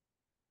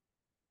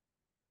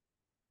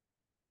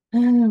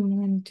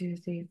 1, 2,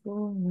 3,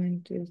 4.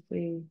 1, 2,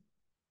 3,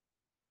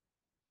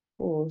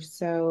 4.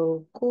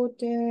 So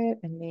quarter,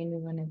 and then we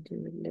want to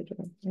do a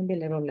little, maybe a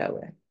little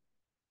lower.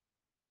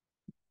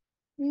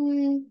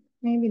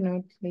 Maybe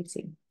not. Let's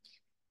see.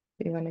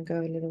 We want to go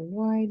a little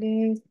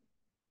wider.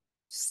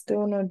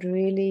 Still not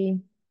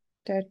really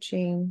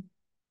touching.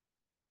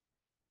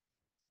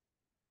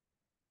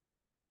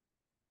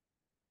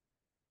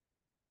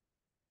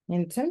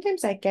 And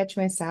sometimes I catch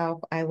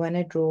myself, I want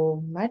to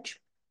draw much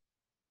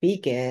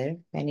bigger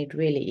than it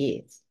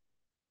really is.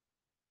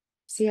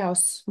 See how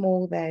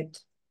small that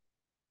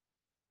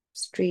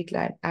street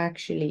light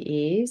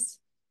actually is.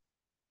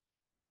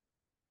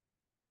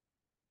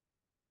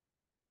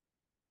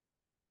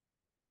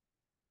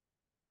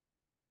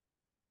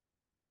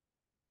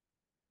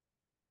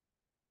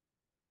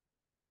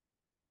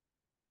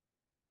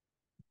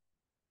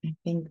 I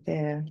think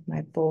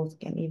my balls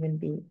can even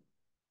be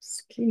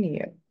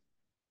skinnier.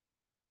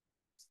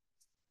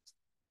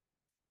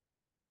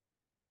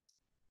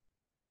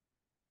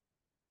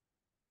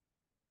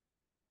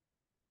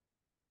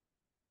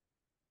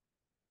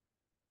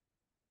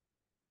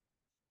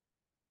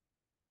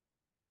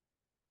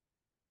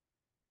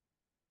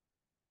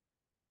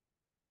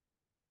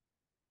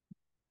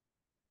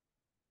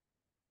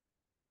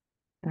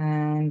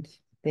 And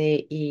there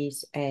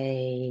is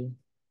a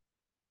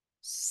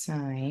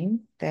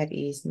sign that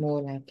is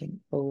more like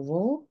an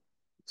oval.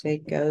 So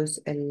it goes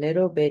a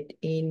little bit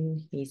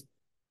in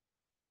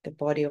the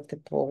body of the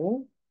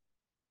pole.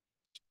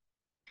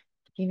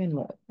 Even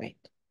more, right?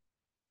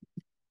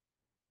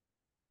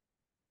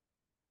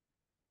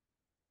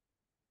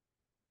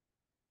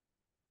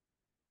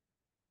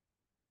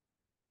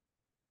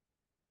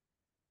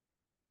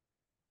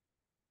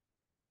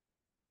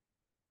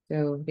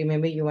 So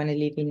remember, you want to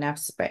leave enough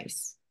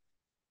space.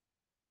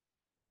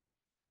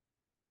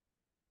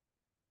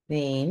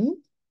 Then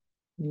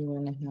you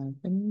want to have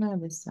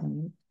another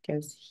sign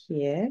goes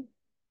here.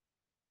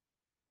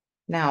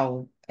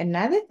 Now,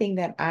 another thing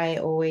that I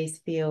always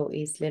feel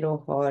is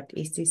little hard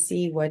is to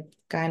see what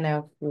kind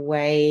of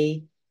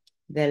way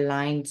the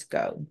lines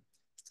go.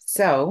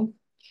 So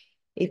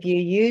if you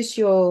use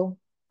your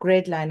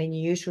grid line and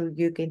you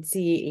can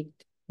see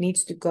it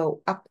needs to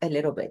go up a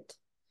little bit.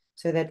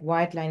 So that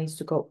white line needs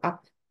to go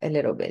up a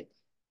little bit.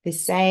 The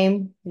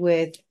same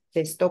with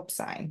the stop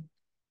sign.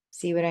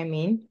 See what I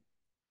mean?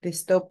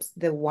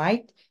 The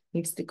white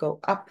needs to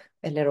go up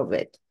a little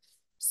bit.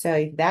 So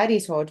if that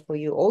is hard for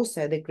you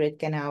also, the grid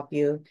can help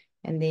you.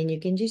 And then you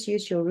can just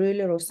use your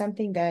ruler or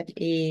something that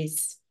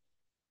is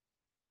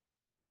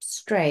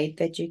straight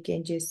that you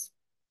can just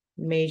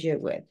measure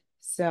with.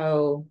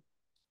 So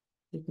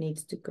it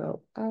needs to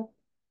go up.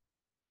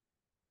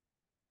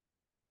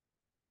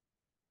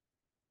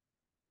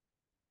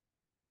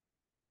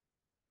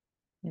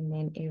 And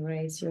then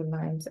erase your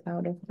lines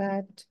out of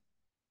that.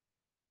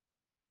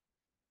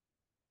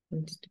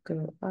 Needs to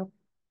go up,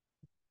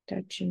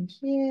 touching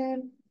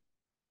here.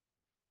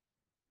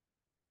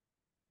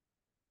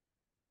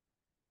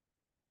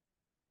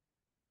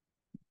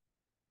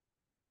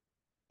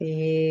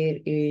 There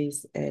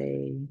is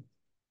a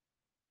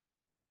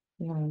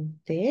line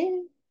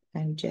there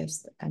and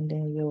just under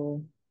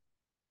your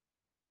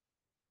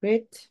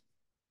grid,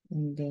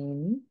 and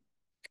then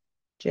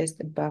just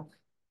above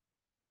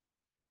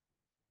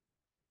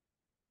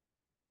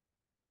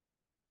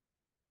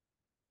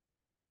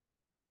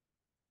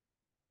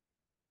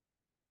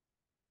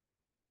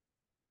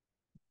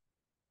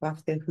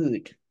the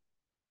hood.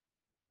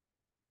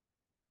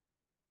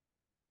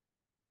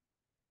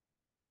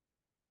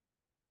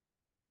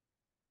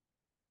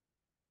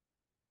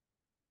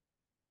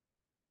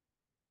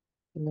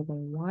 A little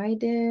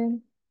wider.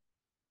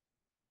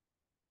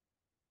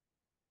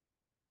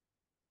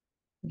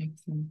 Make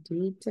some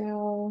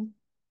detail.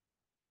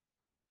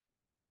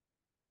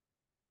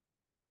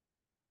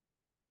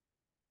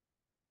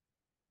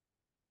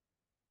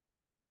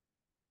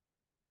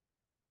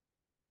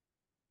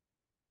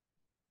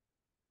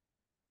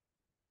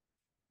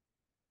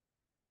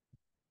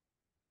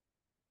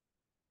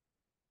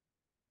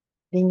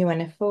 Then you want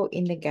to fill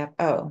in the gap.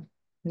 Oh,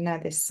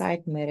 another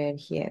side mirror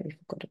here. We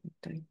forgot about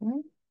that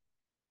one.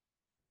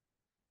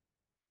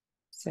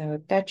 So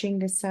touching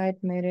the side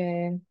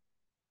mirror,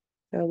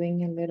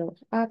 going a little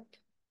up,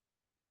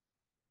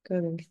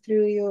 going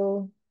through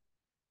your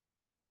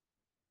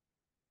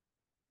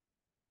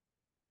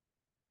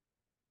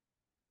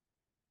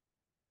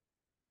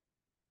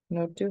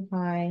not too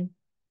high.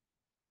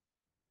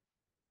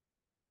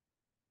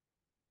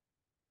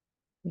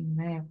 You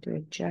might have to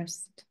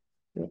adjust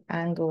the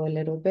angle a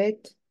little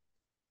bit.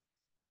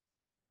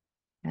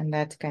 And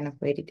that's kind of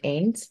where it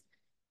ends.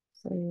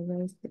 So you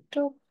raise the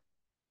top.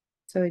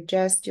 So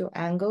adjust your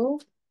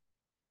angle.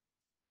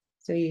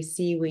 So you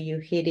see where you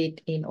hit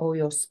it in all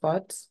your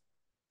spots.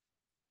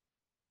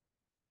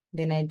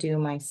 Then I do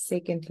my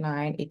second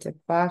line. It's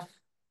above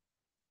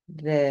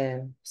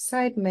the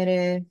side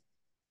mirror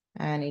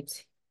and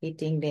it's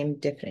hitting them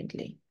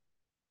differently.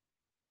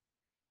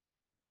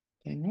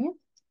 Okay.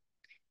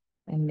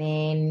 And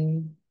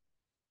then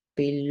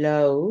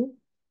below,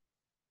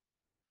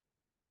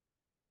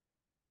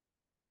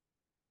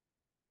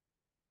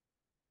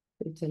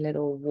 it's a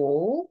little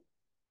wall.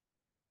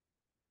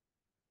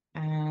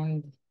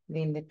 And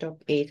then the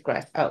top is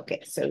grass.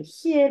 Okay, so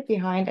here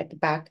behind at the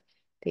back,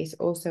 there's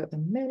also a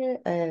mirror,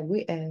 a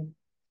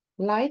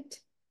light.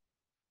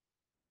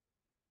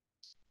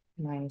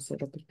 Mine is a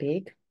little bit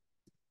big.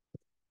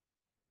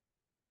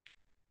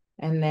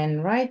 And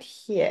then right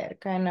here,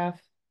 kind of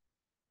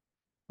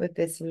with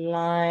this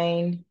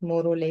line,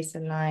 more or less a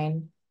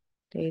line,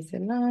 there's a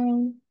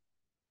line,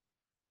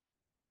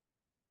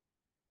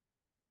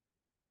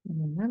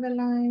 and another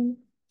line,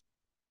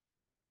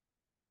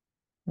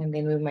 and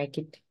then we make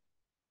it,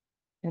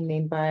 and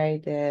then by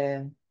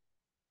the,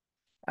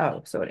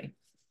 oh, sorry.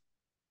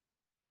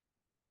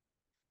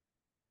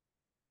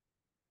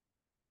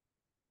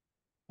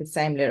 The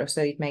same little,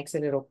 so it makes a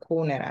little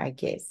corner, I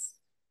guess.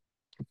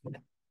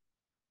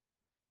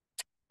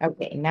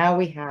 Okay, now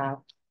we have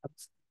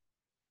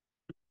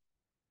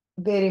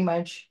very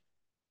much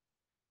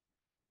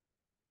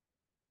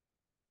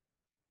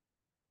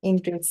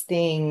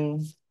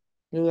interesting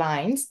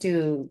lines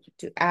to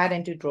add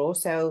and to draw.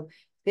 So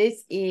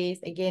this is,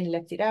 again,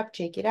 lift it up,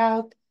 check it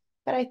out.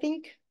 But I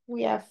think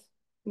we have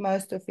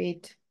most of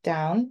it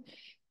down.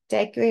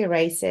 take your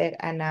eraser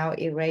and now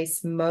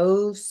erase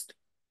most,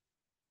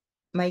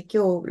 make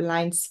your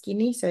line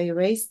skinny. So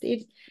erase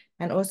it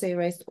and also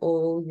erase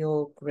all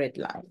your grid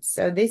lines.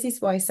 So this is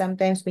why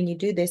sometimes when you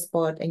do this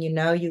part and you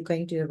know you're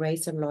going to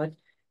erase a lot,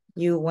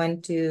 you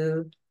want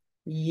to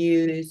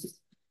use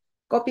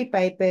copy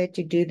paper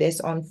to do this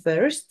on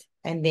first,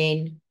 and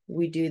then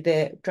we do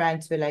the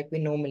transfer like we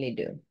normally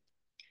do.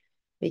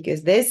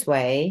 Because this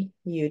way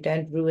you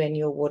don't ruin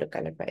your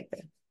watercolor paper.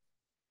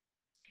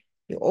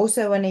 You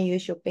also want to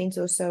use your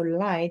pencil so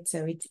light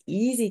so it's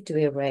easy to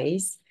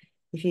erase.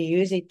 If you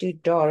use it too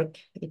dark,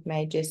 it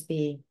may just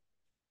be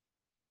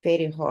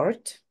very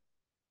hard.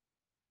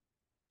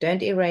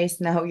 Don't erase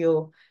now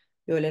your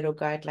little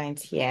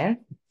guidelines here.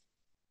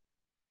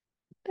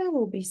 That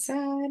will be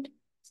sad.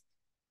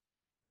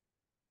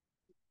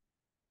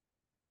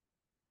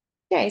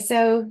 Okay,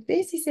 so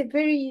this is a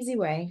very easy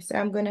way. So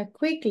I'm going to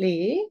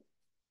quickly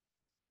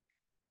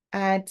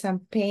add some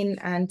pen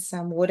and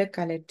some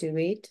watercolor to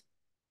it.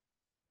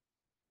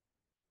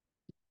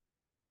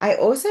 I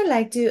also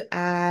like to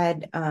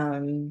add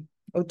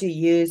or to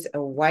use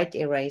a white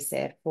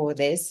eraser for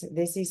this.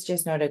 This is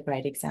just not a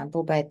great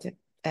example, but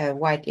a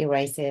white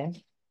eraser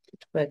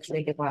works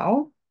really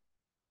well.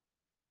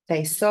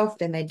 They're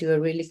soft and they do a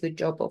really good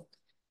job of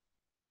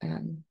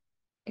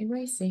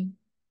erasing.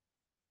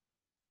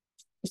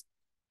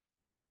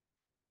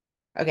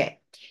 Okay,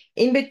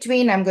 in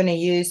between, I'm going to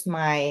use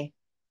my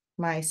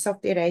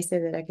soft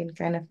eraser that I can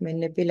kind of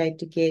manipulate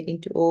to get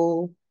into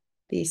all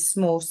these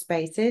small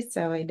spaces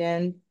so I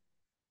don't,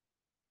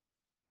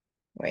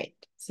 wait,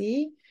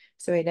 see?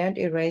 So I don't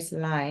erase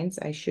lines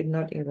I should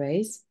not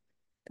erase.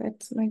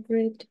 That's my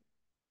grid.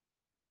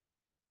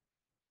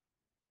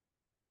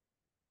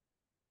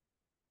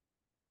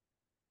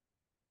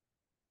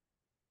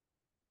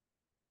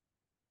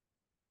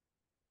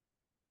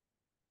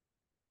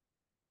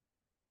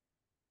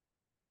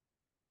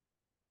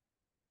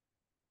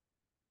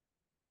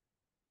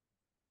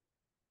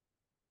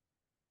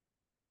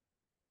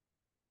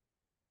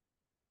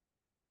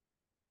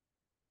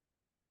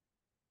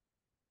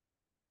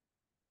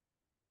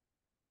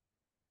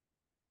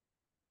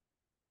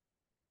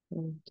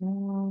 Go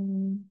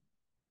down,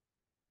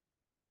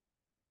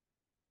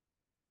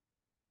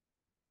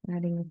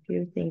 adding a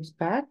few things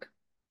back.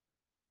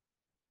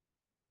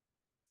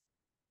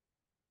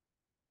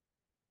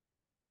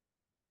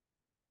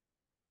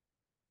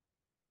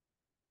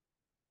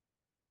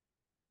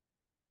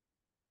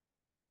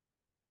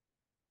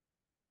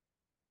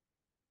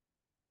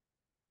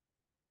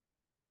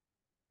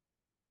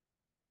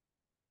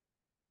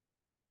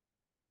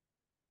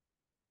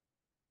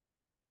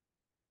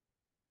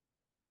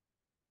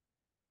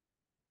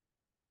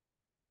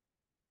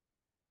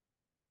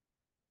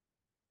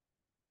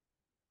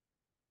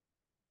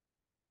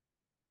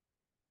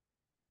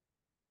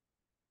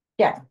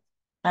 Yeah,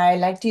 I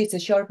like to use a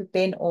Sharpie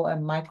pen or a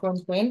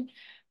micron pen.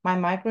 My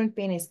micron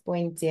pen is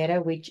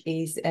 0.0, which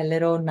is a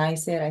little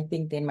nicer, I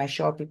think, than my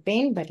Sharpie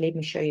pen, but let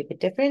me show you the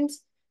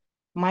difference.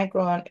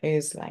 Micron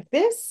is like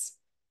this.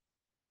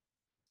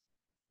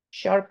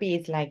 Sharpie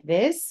is like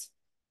this.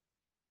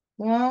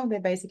 Well,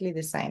 they're basically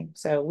the same.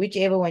 So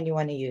whichever one you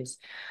want to use.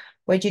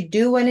 What you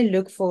do want to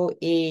look for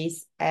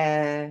is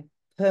a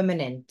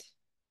permanent.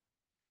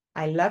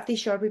 I love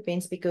these Sharpie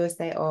pens because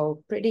they are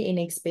pretty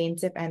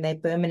inexpensive and they're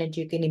permanent.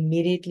 You can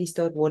immediately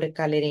start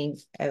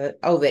watercoloring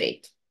over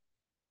it.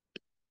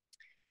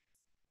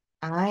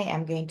 I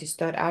am going to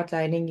start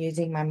outlining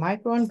using my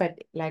micron, but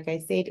like I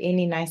said,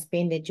 any nice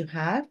pen that you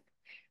have.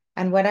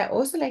 And what I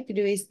also like to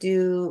do is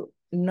do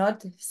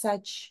not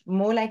such,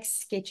 more like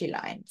sketchy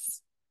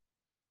lines.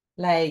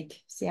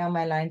 Like, see how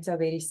my lines are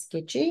very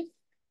sketchy?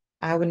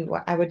 I would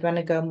want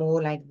to go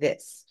more like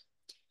this.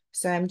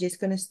 So I'm just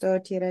going to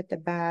start here at the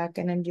back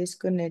and I'm just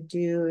going to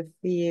do a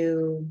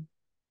few,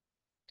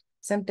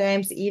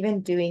 sometimes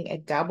even doing a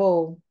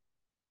double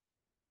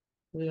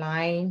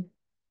line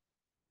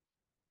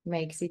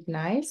makes it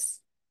nice.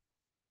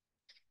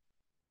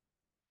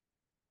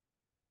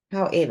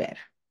 However,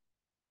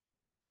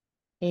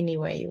 any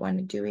way you want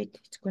to do it,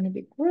 it's going to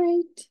be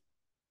great.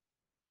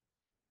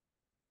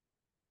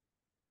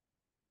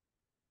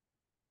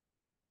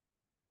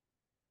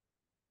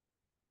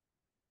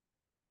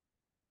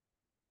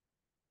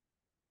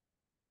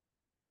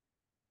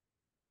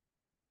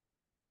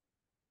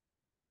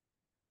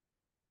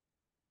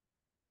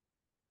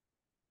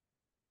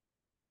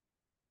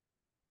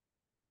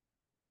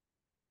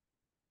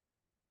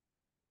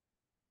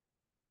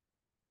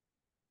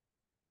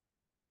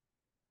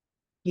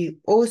 You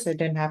also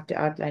don't have to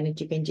outline it.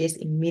 You can just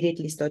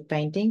immediately start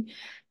painting.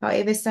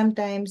 However,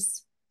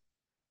 sometimes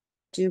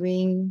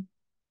doing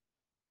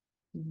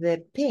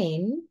the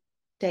pen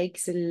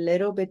takes a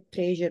little bit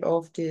pressure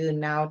off to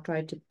now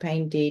try to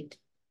paint it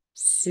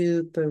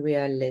super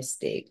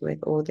realistic with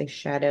all the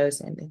shadows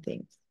and the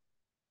things.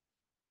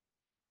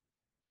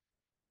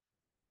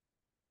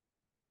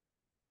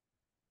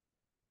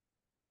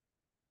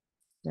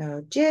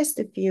 So just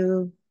a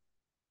few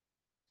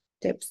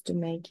tips to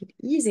make it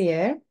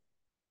easier.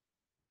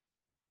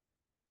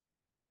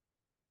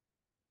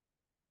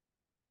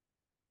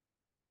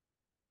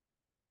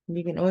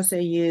 You can also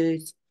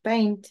use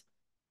paint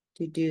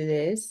to do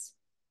this.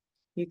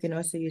 You can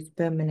also use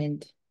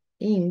permanent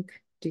ink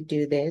to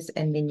do this,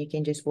 and then you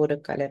can just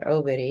watercolor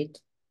over it.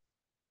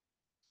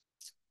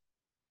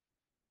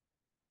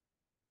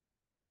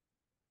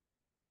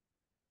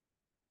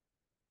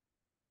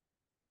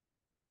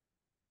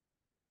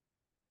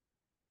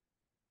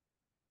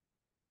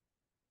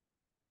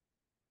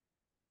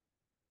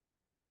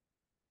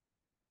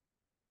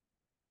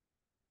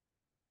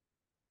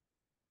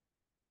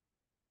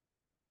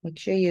 Make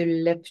sure you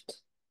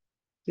lift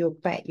your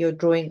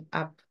drawing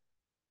up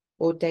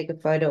or take a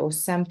photo or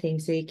something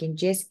so you can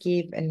just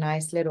give a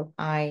nice little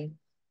eye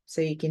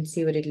so you can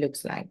see what it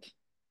looks like.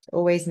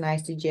 Always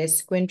nice to just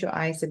squint your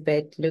eyes a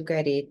bit, look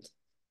at it,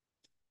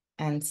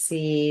 and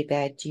see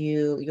that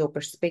your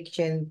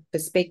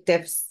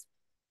perspectives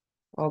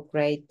are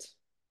great.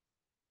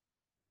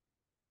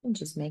 I'm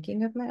just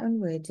making up my own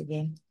words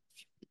again.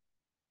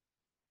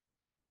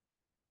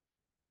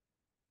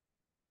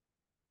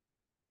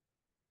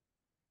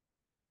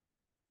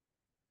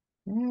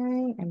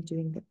 I'm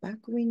doing the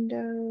back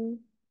window.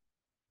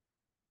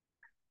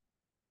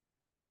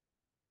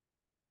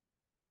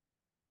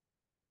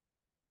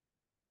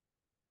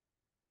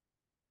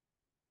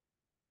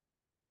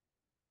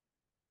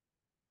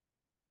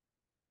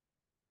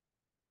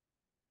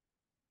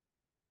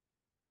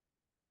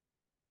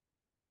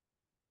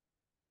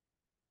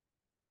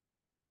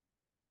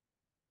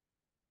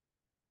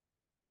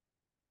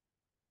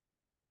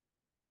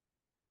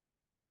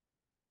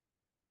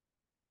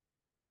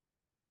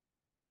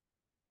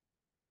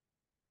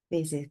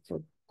 There's a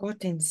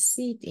forgotten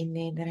seed in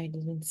there that I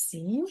didn't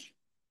see.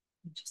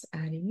 I'm just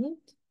adding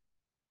it.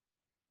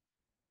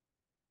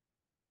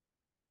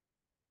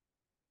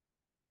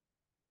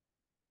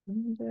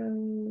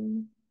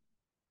 Window.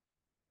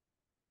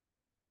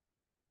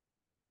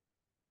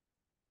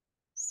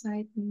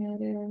 Side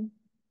mirror.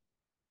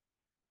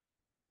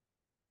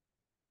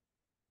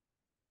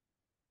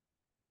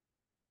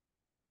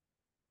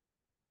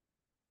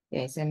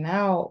 Okay, so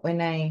now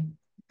I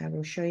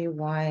will show you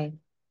why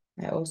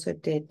I also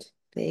did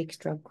the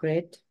extra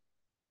grid.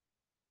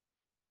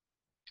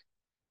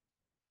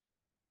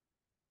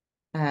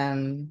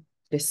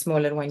 The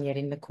smaller one here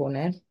in the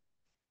corner.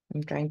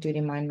 I'm trying to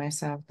remind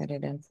myself that I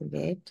don't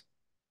forget.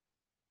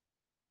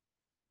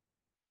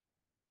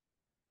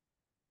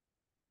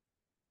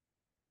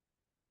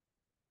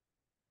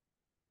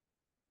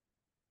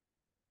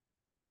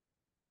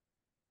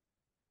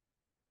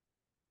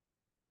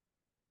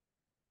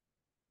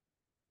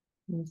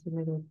 There's a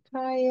little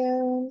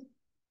tire.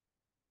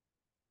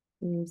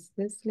 There's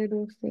this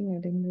little thing.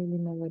 I don't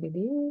really know what it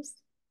is.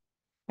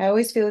 I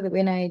always feel that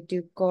when I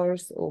do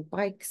cars or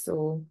bikes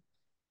or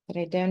that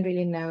I don't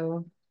really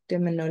know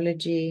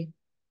terminology,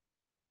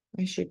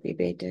 I should be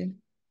better.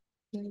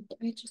 But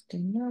I just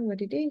don't know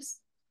what it is.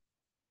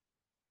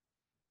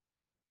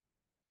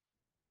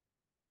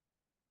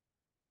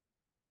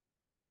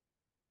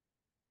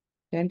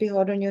 Don't be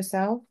hard on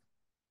yourself.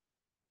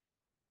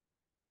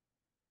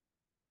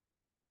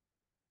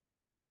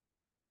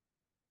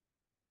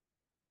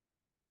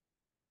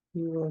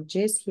 You are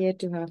just here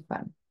to have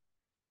fun.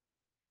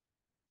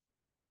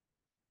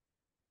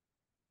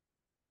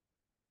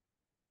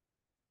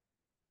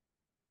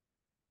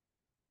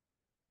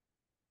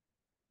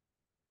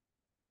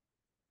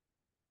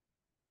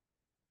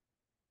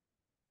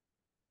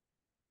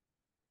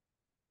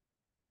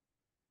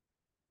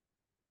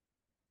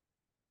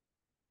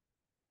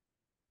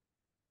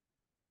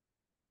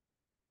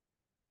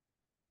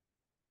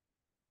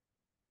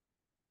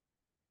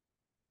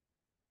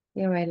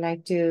 I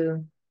like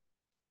to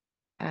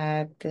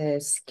add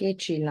the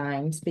sketchy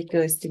lines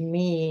because to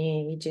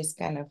me, it just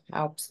kind of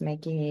helps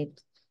making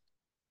it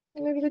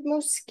a little bit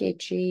more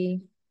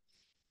sketchy.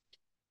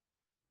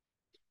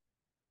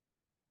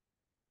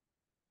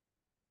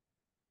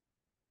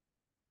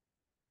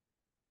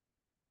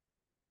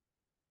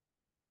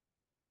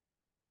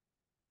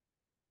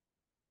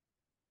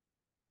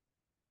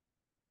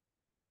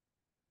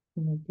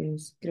 Do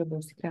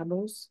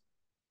scribbles.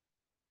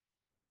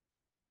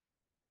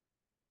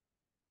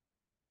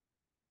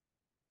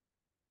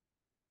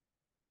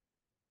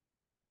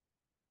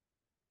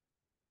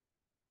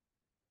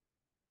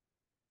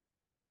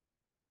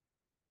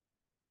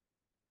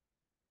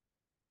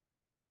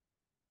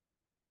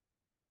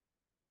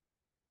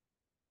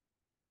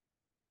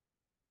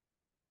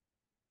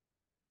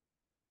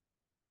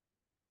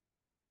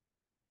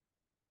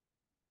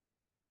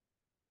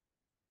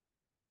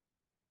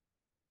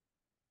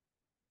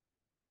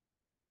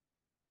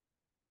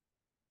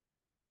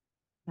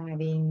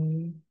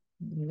 Adding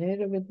a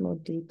little bit more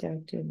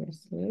detail to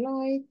this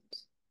light.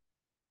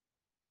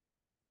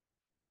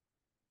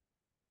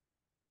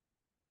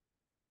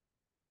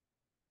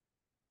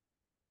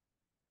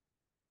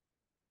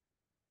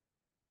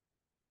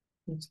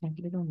 It's like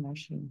a little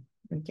motion.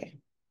 Okay.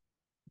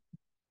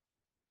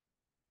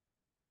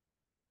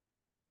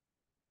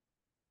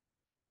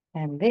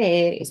 And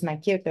there is my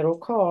cute little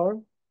car.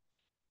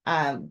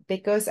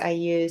 Because I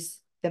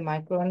use the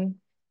micron,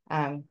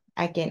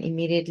 I can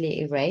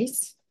immediately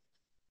erase.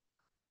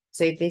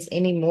 So if there's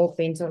any more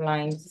pencil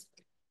lines,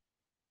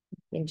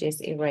 you can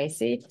just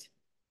erase it.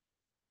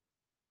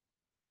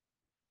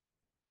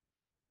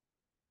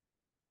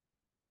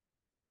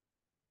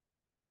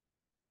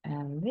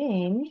 And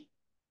then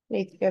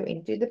let's go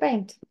into the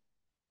paint.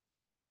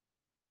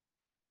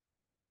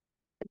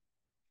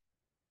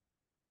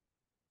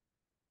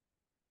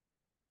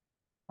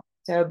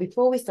 So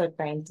before we start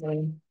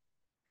painting,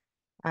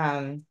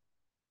 um,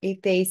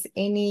 if there's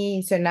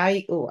any, so now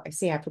you, oh, I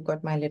see I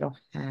forgot my little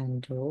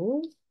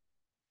handle.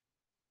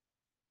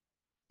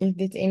 If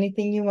there's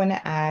anything you want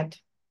to add,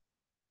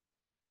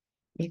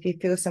 if you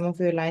feel some of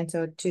your lines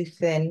are too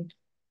thin,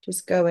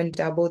 just go and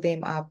double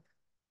them up,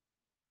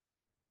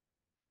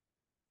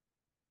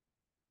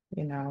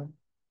 you know.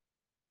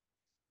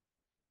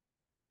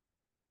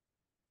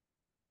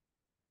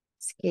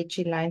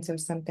 Sketchy lines are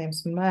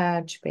sometimes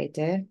much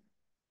better.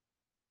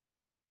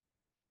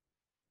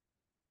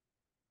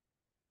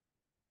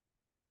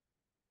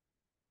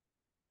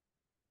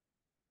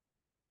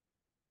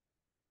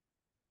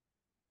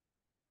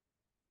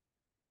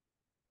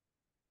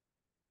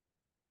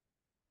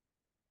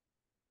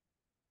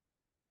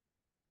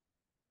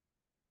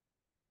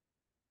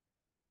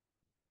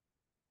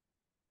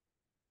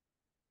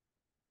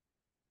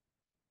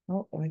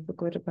 Oh, I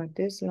forgot about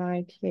this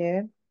light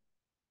here.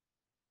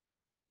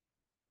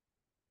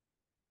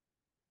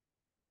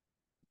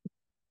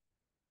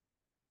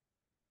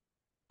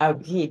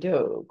 Okay,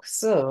 doke.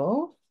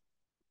 So,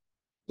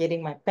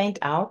 getting my paint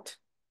out,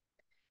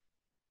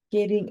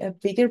 getting a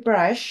bigger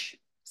brush.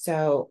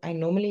 So, I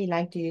normally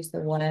like to use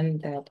the one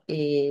that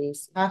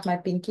is half my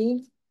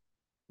pinky,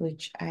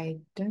 which I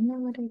don't know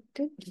what I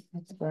did with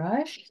that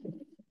brush,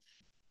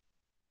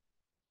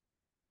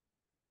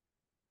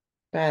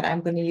 but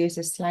I'm going to use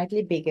a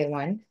slightly bigger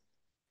one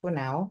for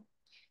now.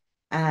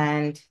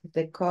 And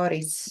the color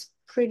is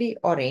pretty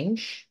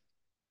orange.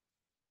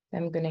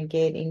 I'm going to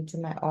get into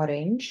my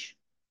orange.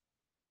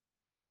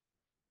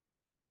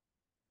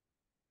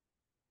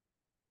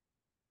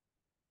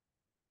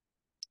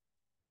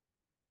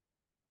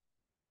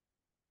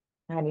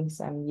 Adding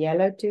some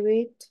yellow to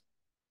it.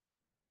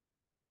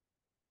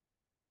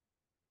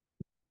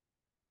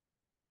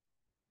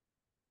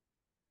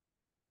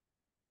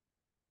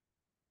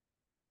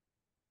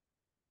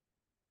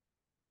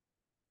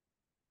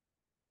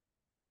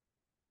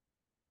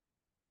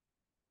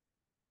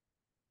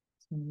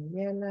 Some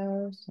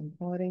yellow, some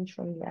orange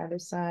from the other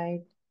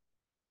side.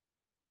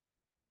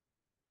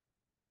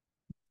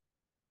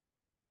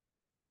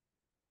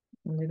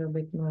 A little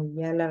bit more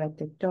yellow at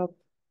the top.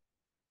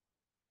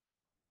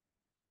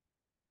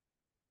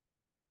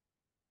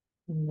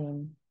 And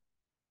then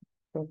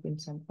pop in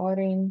some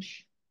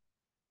orange.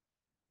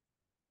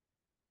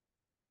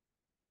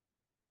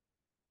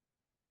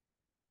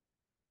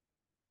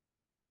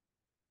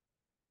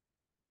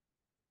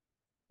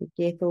 Be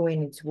careful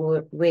when it's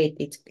wet,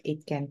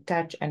 it can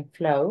touch and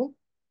flow.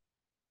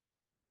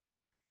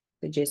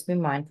 So just be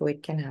mindful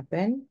it can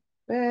happen.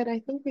 But I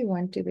think we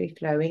want to be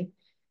flowing.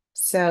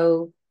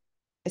 So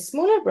a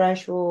smaller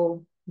brush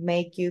will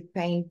make you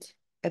paint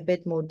a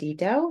bit more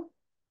detail.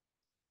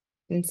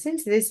 And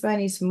since this one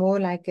is more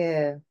like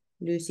a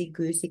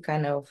loosey-goosey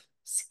kind of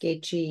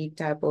sketchy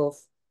type of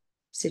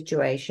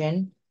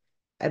situation,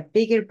 a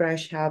bigger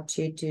brush helps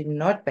you to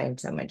not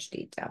paint so much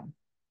detail.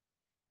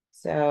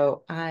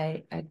 So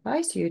I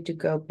advise you to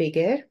go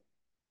bigger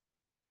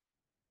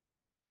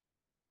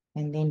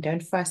and then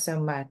don't fuss so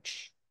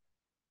much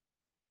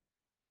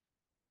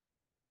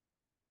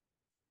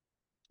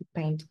to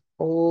paint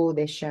all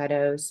the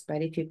shadows.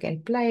 But if you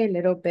can play a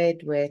little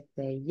bit with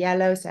the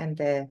yellows and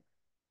the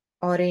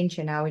orange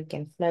and how it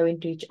can flow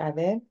into each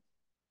other,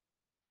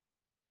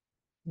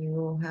 you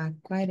will have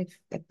quite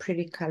a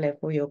pretty color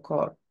for your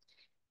car.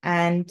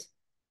 And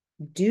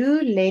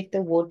do let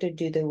the water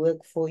do the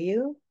work for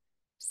you.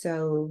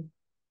 So,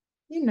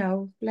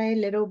 play a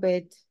little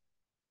bit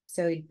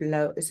so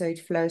it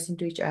flows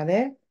into each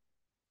other.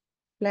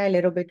 Play a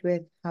little bit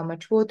with how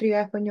much water you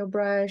have on your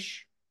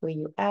brush, where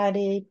you add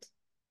it.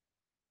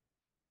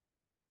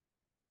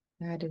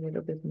 Add a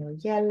little bit more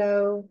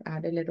yellow,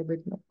 add a little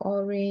bit more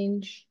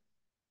orange.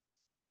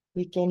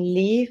 You can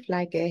leave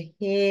like a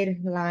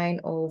hairline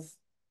of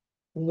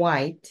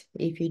white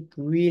if you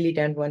really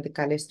don't want the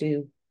colors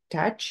to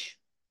touch.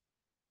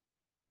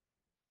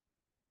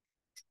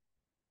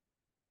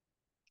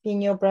 Clean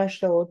your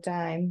brush the whole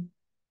time.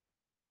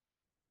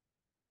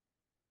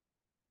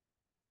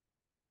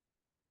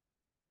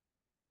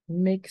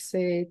 Mix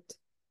it.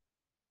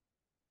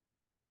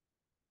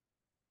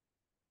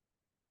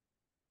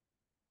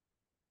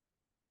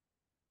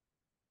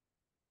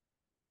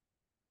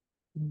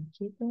 And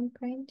keep on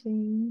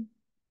painting.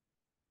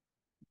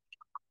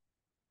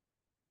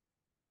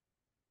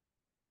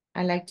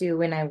 I like to,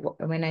 when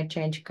I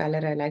change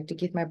color, I like to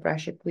give my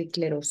brush a quick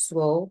little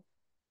swirl.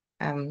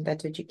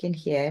 That's what you can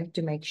hear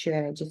to make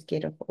sure I just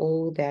get off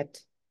all that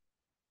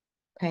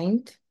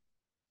paint.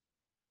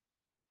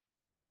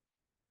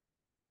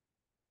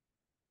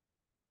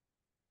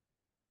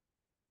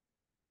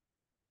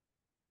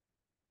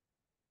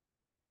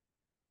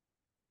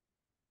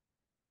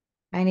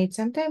 And it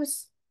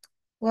sometimes,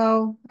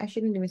 well, I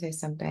shouldn't even say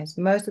sometimes,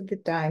 most of the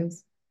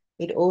times,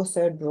 it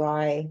also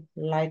dry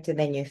lighter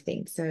than you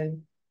think. So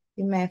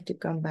you may have to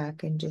come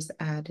back and just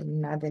add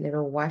another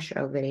little wash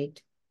over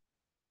it.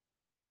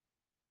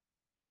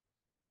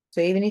 So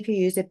even if you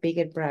use a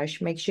bigger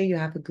brush, make sure you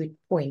have a good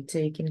point so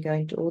you can go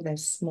into all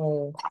those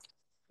small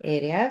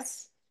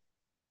areas.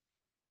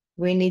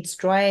 When it's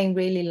drying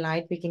really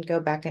light, we can go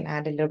back and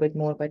add a little bit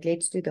more, but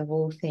let's do the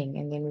whole thing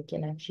and then we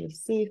can actually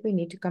see if we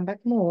need to come back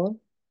more.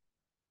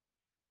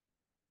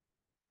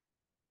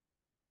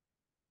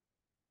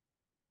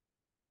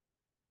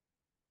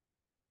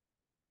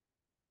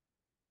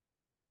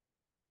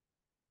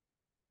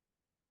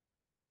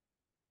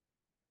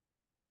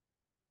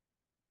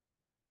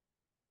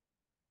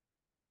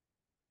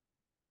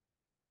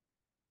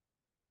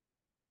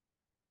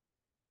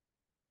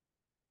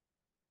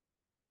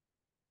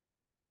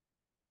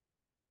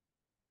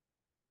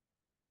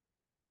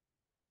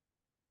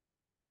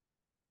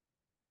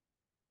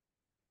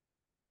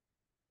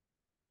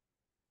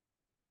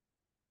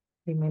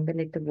 Remember,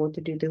 let the water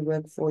do the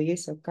work for you.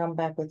 So come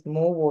back with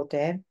more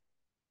water,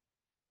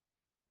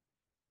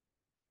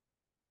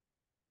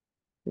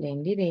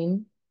 blend it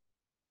in,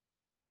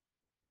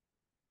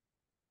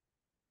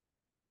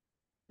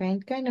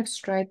 and kind of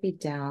stripe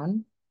it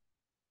down.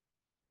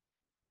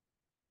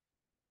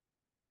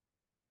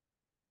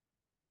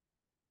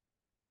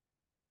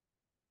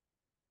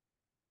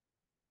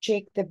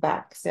 Check the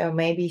back. So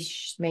maybe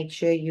make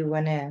sure you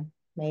want to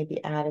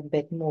maybe add a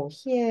bit more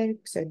here.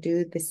 So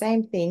do the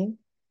same thing.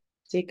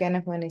 So you kind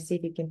of want to see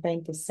if you can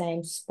paint the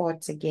same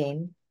spots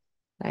again,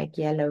 like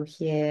yellow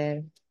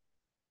here.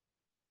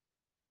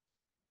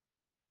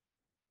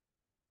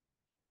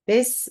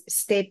 This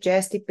step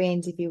just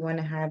depends if you want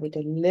to have it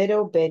a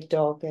little bit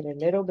darker, a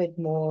little bit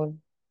more,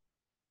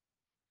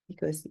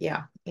 because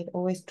yeah, it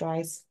always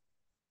dries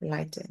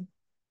lighter.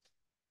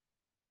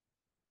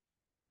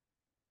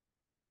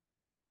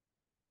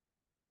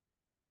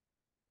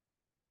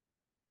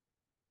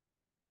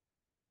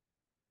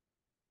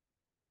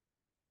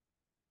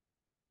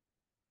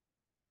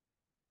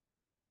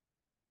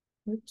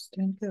 Oops,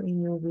 don't go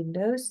in your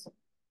windows.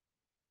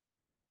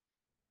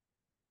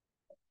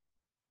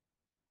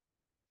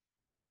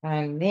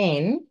 And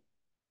then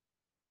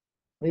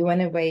we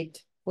want to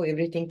wait for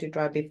everything to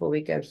dry before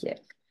we go here.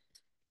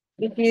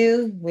 If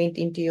you went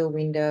into your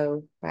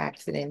window by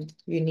accident,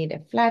 you need a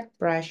flat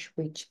brush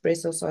which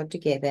bristles all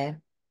together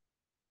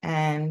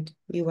and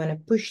you want to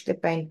push the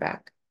paint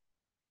back.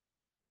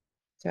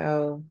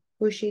 So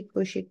push it,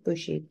 push it,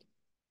 push it.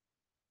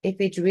 If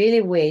it's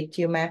really wet,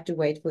 you may have to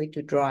wait for it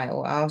to dry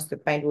or else the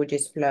paint will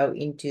just flow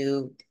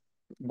into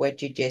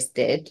what you just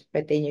did.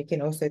 But then you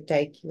can also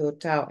take your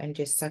towel and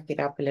just suck it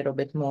up a little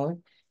bit more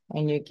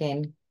and you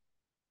can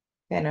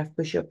kind of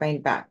push your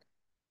paint back.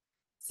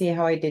 See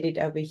how I did it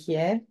over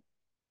here?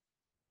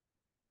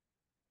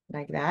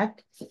 Like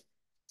that.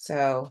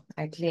 So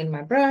I clean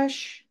my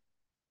brush,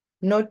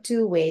 not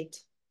too wet.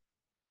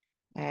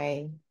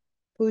 I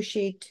push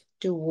it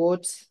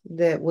towards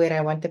the where I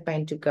want the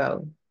paint to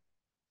go.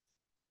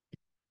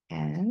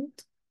 And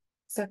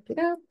suck it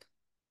up.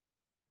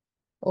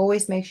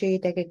 Always make sure you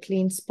take a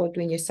clean spot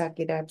when you suck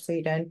it up so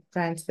you don't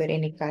transfer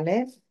any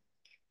color.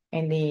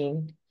 And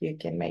then you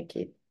can make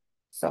it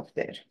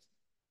softer.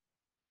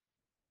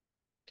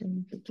 Don't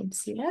know if you can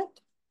see that.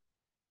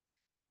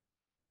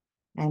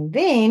 And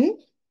then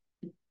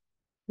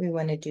we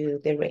want to do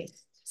the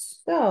rest.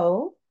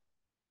 So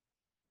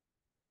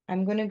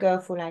I'm going to go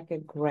for like a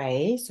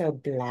gray, so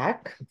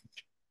black.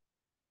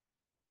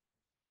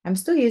 I'm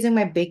still using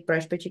my big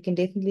brush, but you can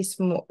definitely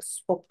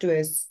swap to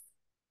a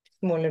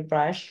smaller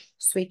brush,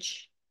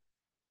 switch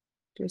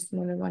to a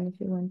smaller one if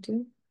you want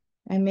to.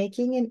 I'm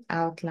making an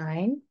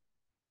outline.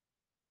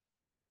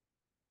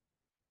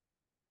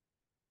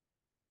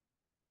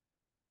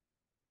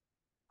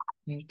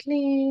 I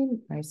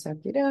clean, I suck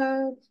it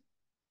up,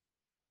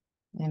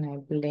 and I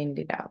blend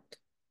it out.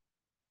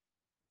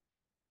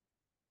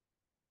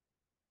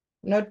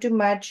 Not too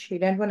much. You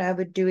don't want to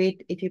overdo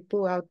it. If you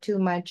pull out too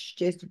much,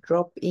 just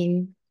drop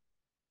in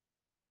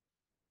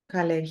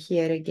color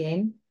here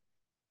again.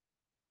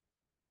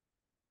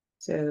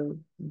 So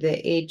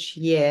the edge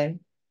here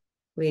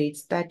where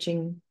it's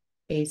touching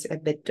is a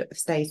bit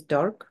stays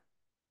dark.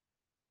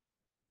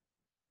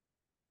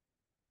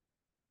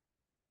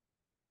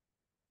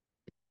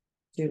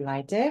 To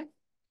lighter.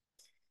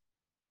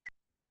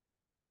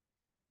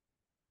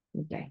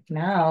 Okay,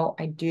 now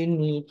I did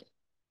need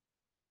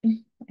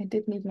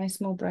my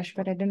small brush,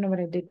 but I don't know what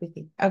I did with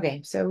it.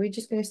 Okay, so we're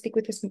just going to stick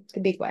with the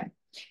big one.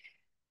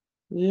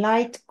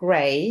 Light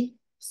gray,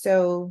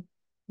 so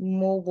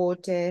more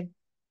water,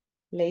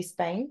 less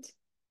paint.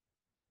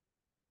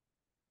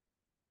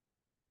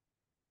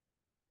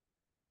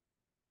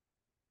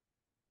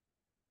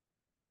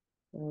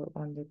 So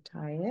on the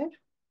tire.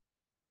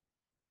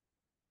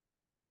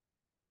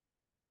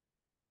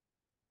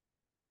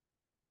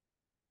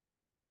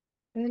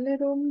 A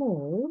little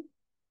more.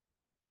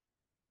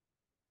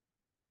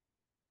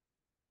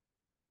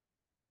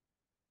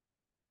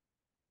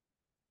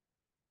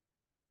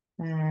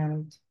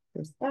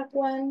 this back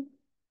one.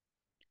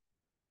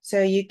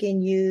 So you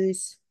can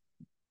use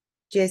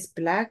just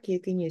black, you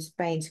can use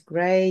paints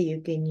gray,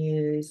 you can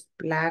use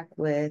black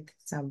with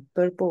some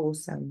purple or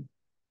some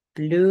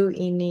blue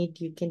in it.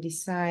 You can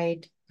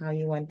decide how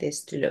you want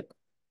this to look.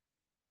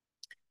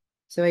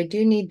 So I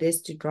do need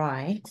this to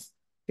dry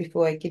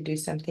before I can do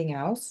something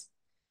else.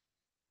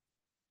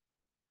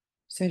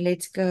 So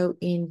let's go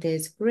in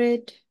this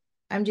grid.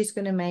 I'm just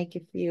going to make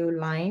a few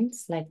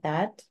lines like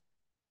that.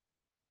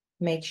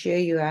 Make sure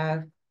you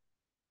have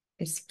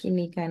a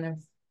skinny kind of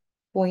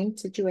point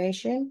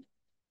situation.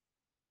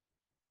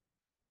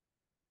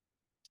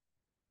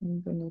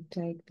 I'm going to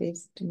take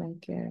this to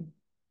make a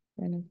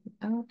kind of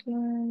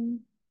outline.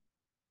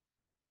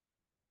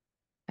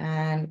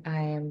 And I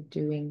am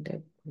doing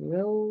the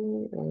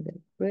roll or the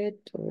grid,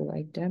 or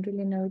I don't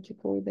really know what you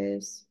call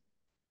this.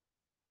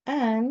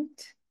 And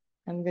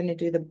I'm going to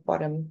do the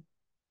bottom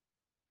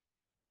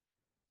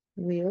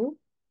wheel.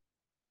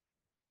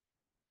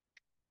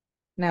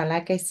 Now,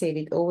 like I said,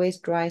 it always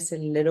dries a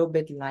little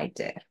bit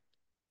lighter.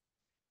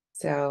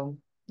 So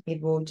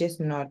it will just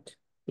not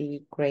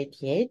be great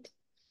yet.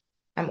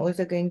 I'm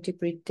also going to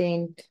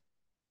pretend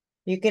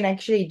you can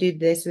actually do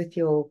this with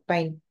your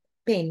paint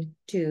pen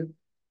too.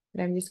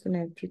 But I'm just going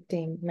to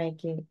pretend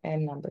making a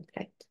number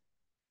plate.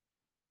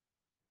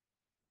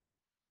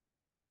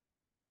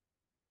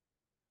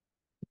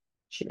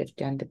 Should have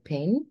done the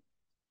pen.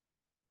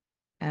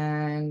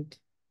 And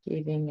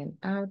giving an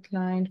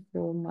outline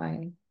for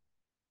my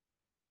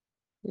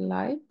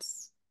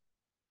lights.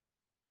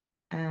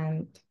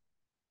 And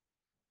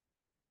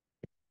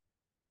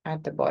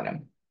at the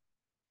bottom.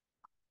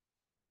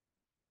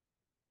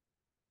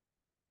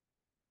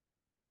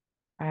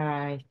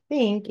 I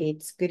think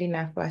it's good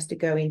enough for us to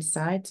go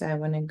inside. So I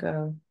want to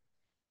go,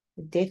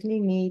 we definitely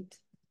need,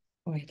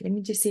 wait, let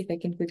me just see if I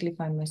can quickly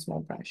find my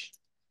small brush.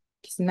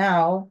 Because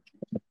now,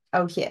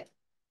 oh, here.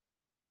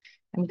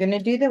 I'm going to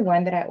do the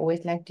one that I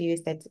always like to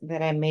use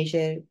that I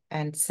measure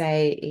and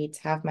say it's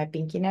half my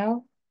pinky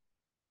nail,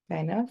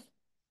 kind of.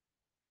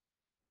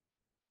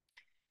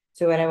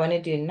 So what I want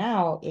to do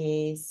now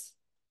is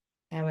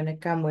I want to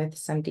come with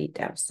some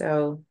detail.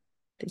 So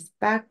this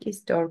back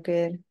is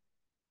darker.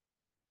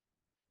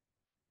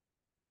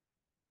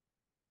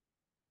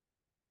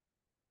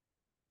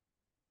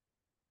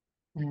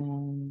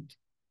 And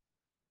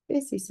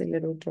this is a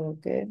little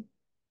darker.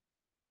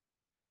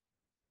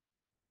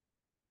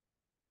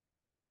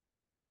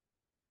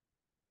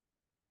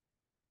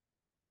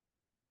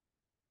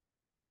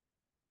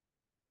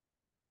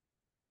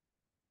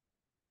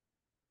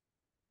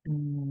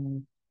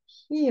 And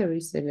here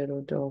is a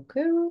little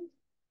darker.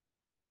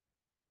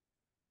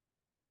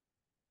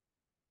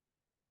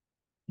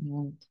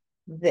 And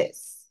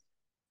this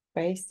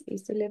face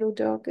is a little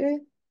darker.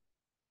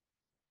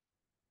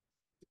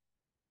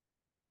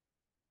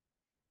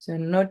 So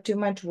not too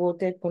much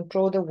water.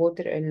 Control the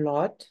water a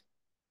lot.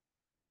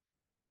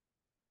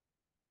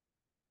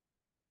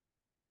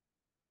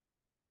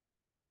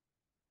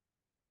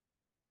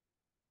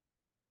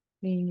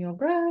 Clean your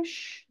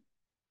brush.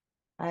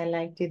 I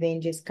like to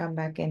then just come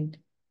back and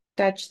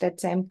touch that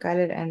same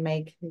color and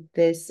make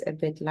this a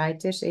bit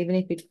lighter. So even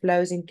if it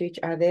flows into each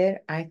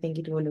other, I think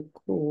it will look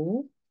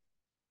cool.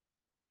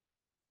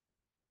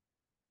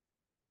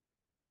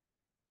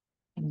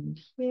 And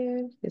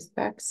here, this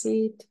back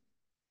seat.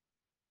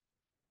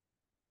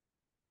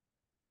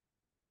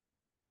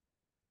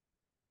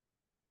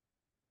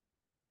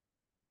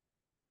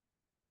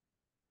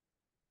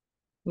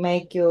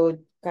 Make your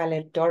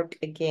color dark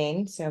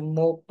again. So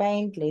more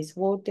paint, less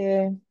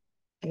water,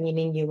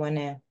 meaning you want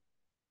to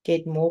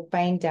get more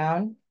paint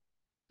down.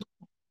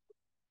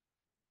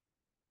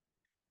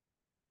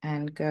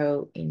 And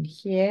go in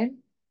here.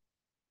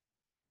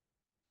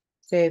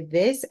 So if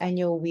this and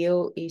your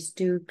wheel is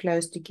too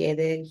close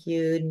together,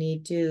 you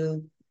need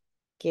to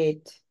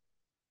get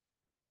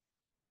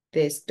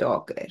this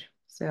darker.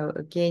 So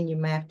again, you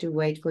may have to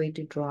wait for it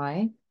to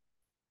dry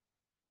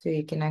so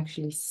you can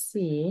actually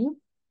see.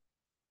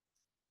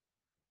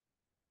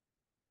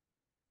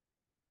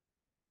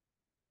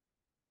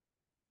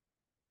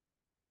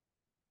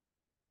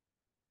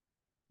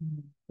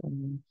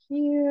 From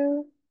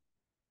here.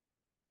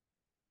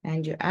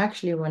 And you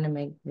actually want to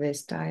make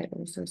this tile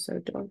also so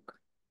dark.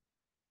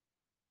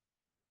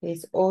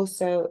 There's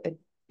also a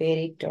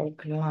very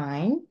dark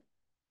line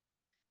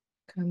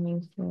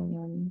coming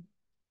from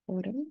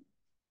bottom.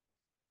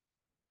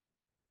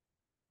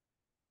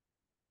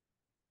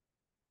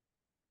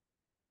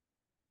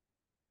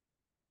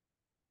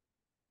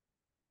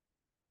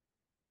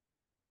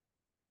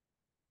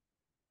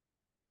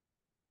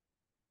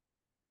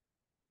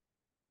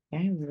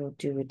 And we'll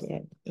do it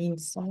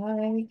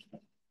inside.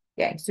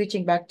 Yeah,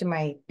 switching back to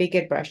my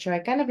bigger brush. So I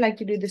kind of like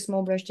to do the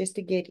small brush just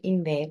to get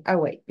in there. Oh,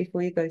 wait,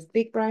 before you go with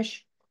big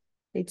brush,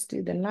 let's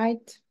do the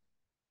light.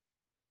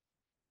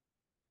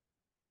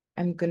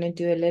 I'm going to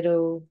do a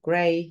little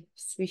gray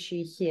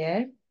swishy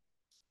here.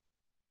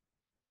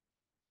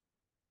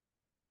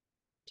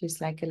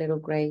 Just like a little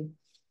gray,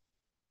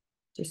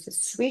 just a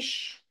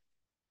swish.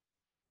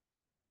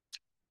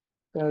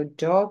 Go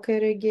darker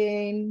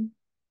again.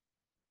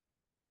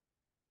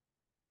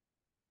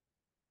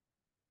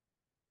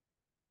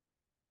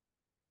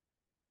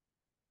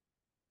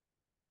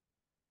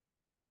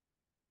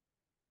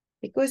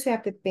 Because we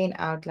have the pen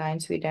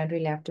outlines, we don't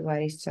really have to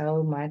worry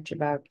so much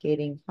about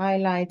getting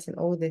highlights and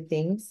all the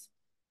things,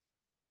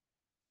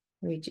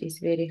 which is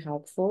very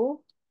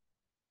helpful.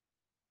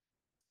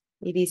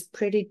 It is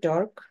pretty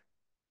dark,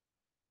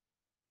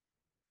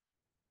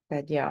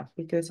 but yeah,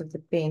 because of the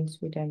pens,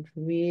 we don't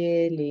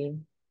really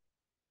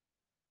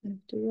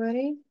have to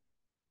worry.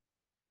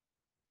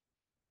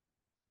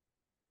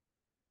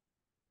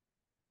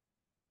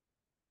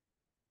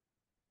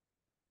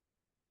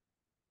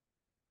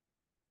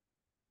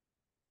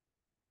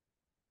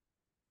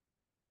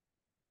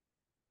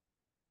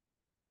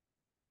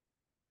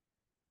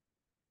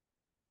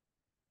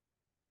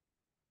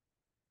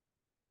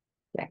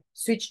 Yeah,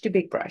 switch to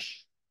big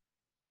brush.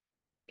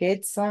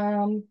 Get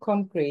some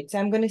concrete. So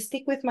I'm going to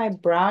stick with my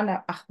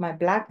brown, my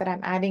black, but I'm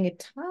adding a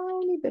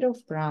tiny bit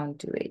of brown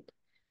to it.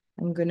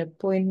 I'm going to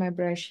point my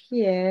brush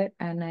here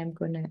and I'm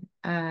going to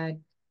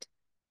add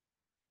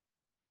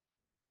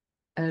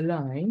a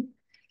line.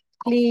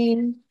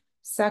 Clean,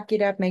 suck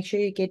it up. Make sure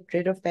you get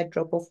rid of that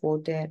drop of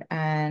water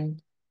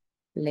and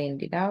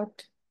blend it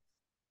out.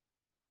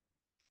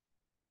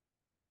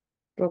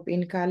 Drop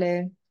in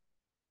color.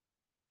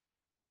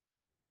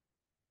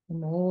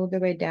 Come all the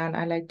way down.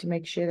 I like to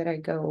make sure that I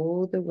go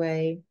all the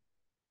way.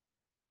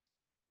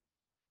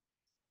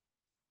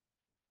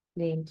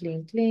 Clean,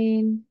 clean,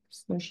 clean.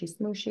 Smushy,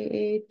 smushy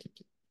it.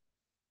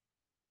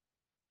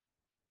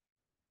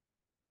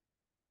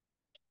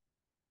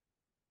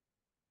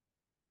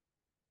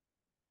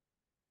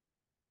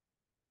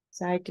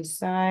 Side to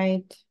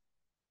side.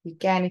 You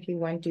can, if you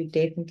want to,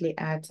 definitely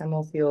add some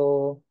of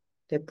the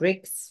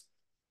bricks.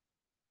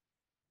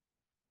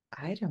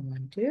 I don't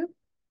want to.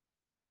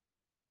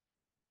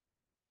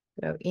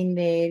 So in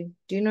there,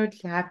 do not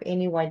have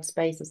any white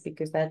spaces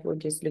because that will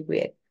just look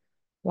weird.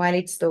 While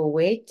it's still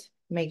wet,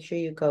 make sure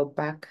you go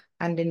back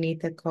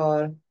underneath the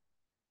car.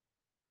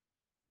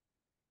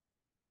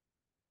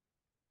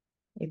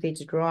 If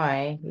it's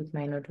dry, it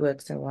may not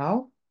work so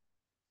well.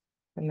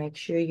 So make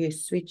sure you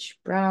switch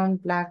brown,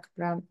 black,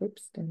 brown.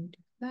 Oops, don't do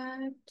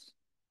that.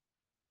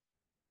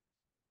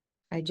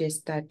 I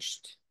just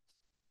touched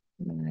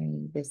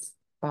this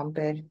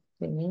bumper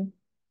thingy.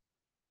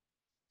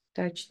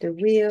 Touch the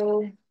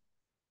wheel.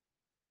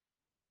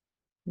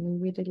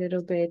 Move it a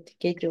little bit.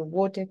 Get your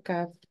water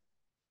cup.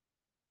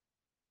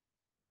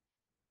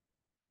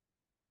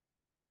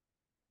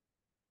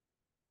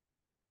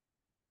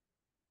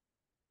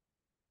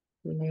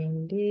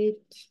 Blend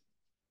it.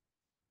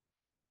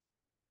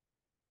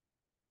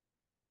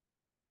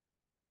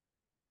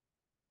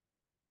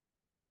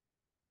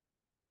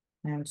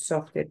 And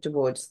soft it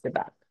towards the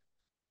back.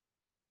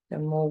 The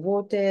more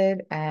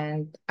water,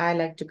 and I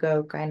like to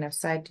go kind of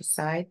side to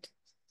side.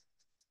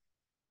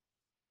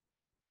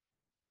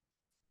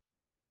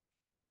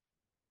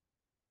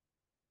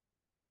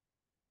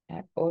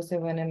 I also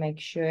want to make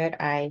sure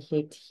I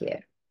hit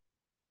here.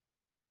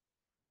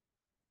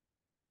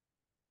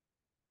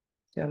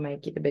 So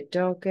make it a bit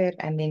darker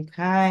and then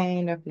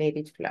kind of let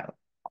it flow.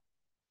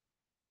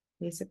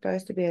 There's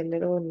supposed to be a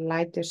little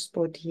lighter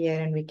spot here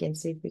and we can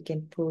see if we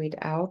can pull it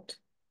out.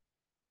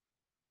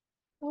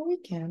 Oh, we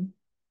can.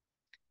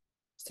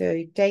 So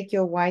you take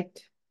your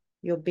white,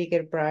 your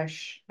bigger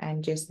brush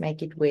and just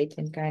make it wet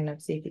and kind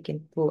of see if you can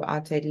pull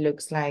out so it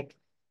looks like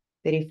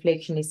the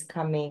reflection is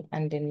coming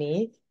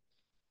underneath.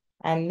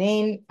 And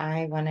then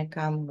I want to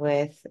come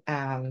with,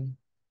 I'm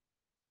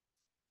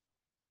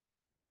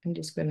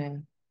just going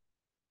to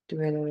do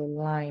a little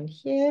line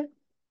here.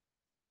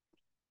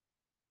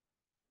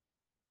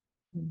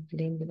 And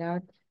blend it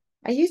out.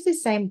 I use the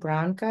same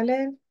brown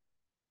color. I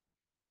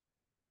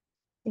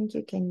think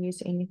you can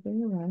use anything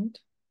you want.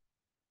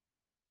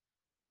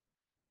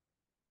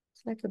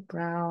 It's like a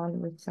brown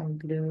with some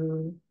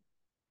blue.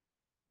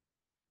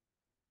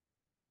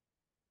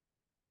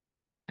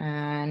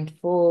 And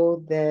for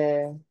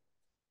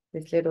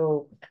this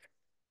little,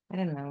 I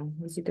don't know,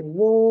 is it a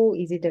wall?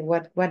 Is it a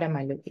what am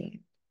I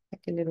looking at?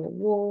 Like a little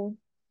wall.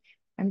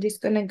 I'm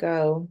just gonna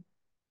go,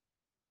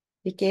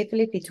 be careful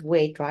if it's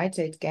wet, right?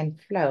 So it can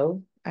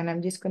flow. And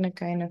I'm just gonna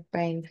kind of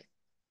paint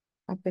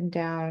up and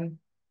down.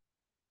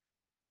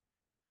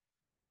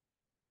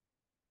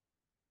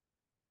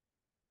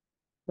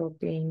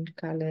 Dropping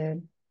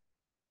color.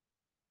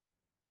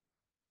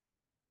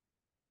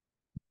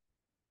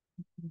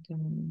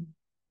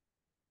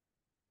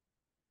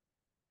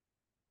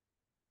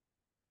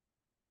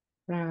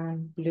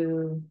 Brown,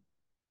 blue.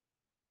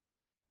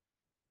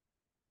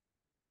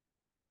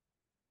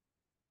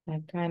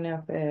 And kind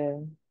of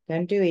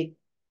don't do it.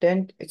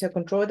 Don't so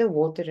control the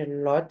water a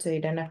lot so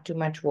you don't have too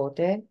much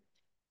water.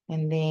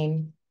 And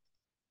then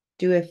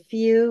do a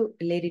few,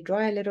 let it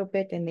dry a little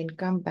bit, and then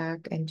come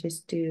back and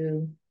just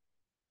do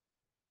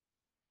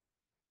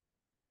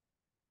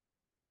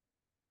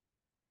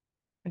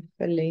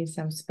fill in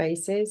some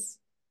spaces.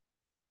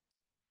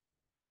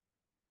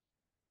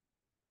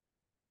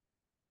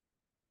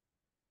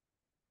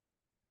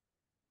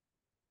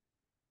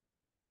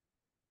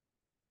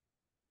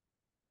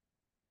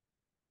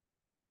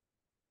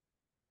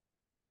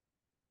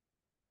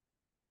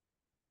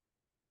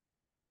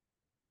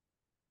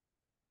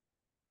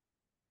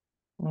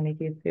 And if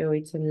you feel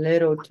it's a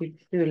little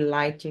too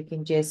light, you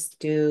can just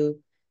do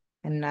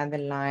another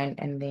line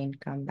and then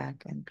come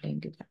back and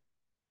blend it up.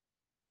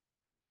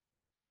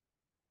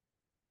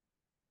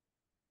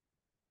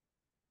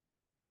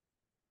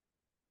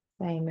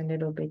 Same a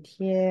little bit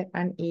here,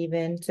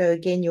 uneven. So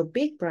again, your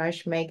big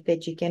brush make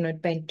that you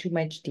cannot paint too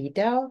much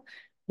detail,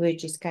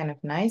 which is kind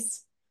of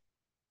nice.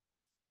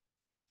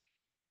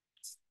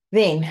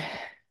 Then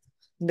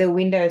the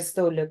windows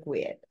still look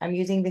weird. I'm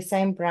using the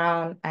same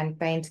brown and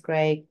paint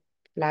gray,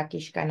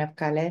 blackish kind of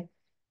color.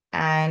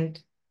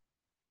 And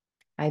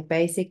I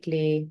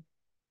basically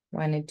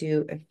want to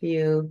do a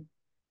few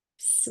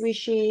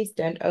swishes.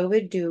 Don't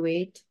overdo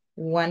it.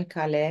 One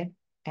color,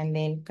 and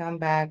then come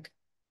back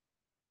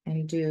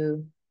and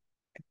do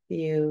a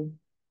few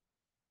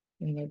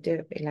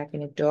like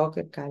in a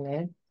darker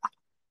color.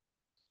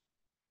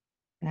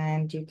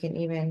 And you can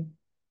even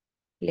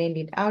blend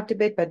it out a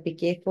bit, but be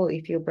careful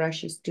if your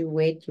brush is too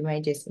wet, you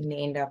may just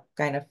end up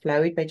kind of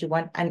flow it, but you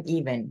want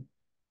uneven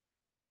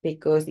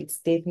because it's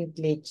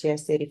definitely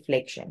just a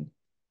reflection.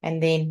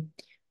 And then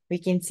we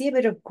can see a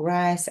bit of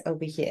grass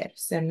over here.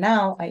 So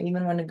now I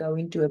even want to go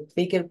into a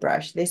bigger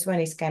brush. This one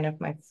is kind of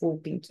my full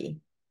pinky.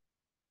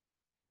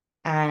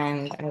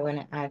 And I want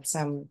to add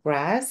some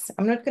grass.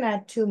 I'm not going to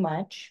add too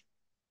much.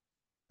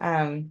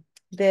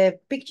 The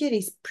picture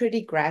is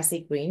pretty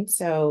grassy green,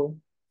 so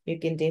you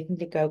can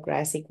definitely go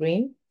grassy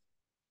green.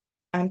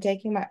 I'm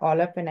taking my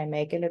olive and I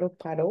make a little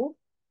puddle.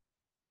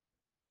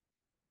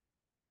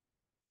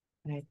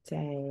 I take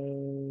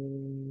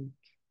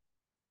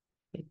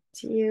a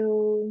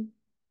teal.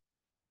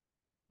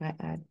 I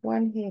add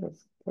one hair of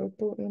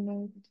purple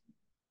in it.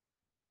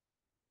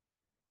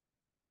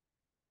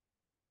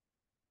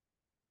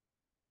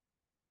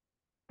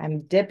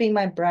 I'm dipping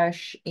my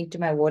brush into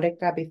my water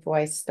cup before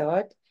I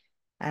start.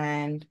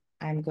 And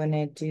I'm going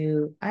to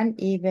do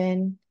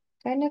uneven,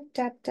 kind of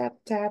tap, tap,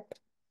 tap.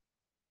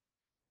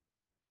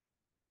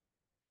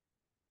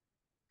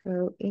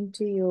 Go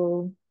into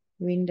your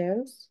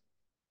windows.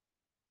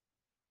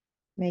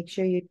 Make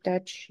sure you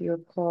touch your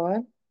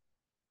car.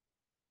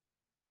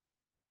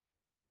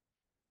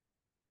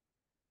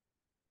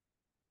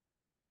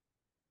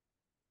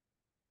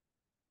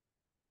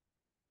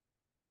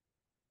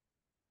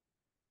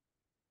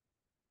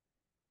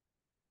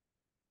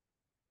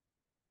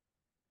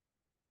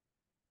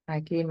 I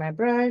clean my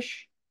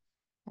brush.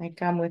 I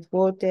come with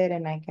water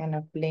and I kind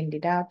of blend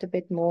it out a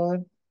bit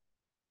more.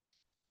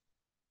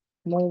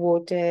 More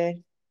water.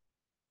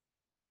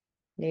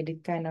 Let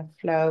it kind of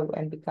flow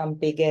and become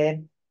bigger.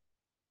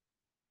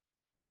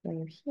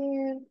 Over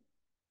here.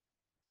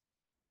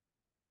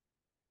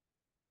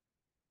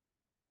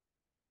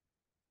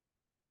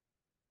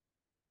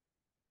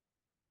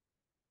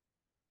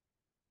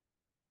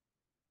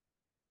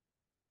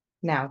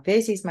 Now,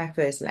 this is my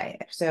first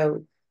layer.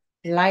 So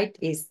light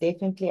is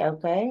definitely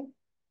okay.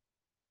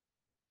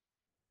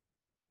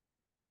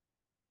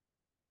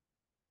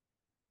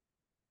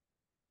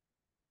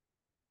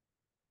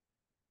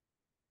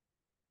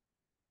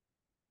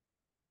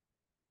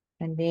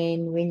 And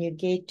then when you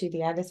get to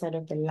the other side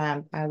of the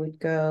lamp, I would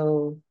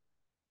go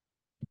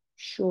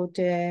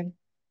shorter.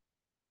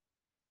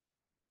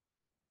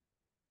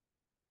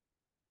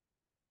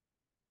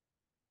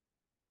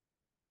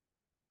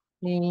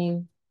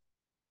 Then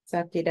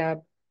suck it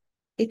up.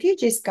 If you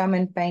just come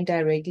and paint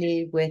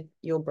directly with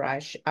your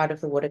brush out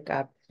of the water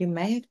cup, you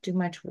may have too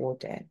much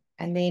water.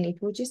 And then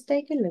it will just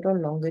take a little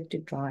longer to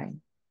dry.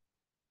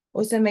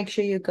 Also make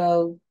sure you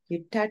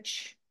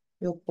touch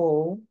your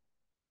bowl.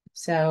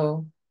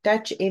 So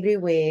touch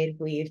everywhere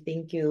where you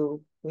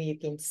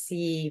can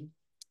see.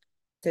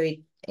 So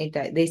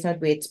there's not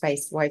white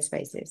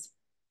spaces.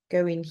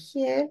 Go in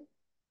here.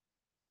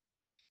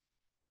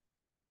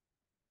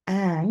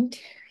 And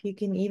you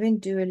can even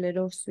do a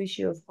little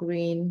swishy of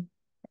green,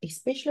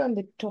 especially on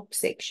the top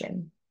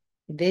section.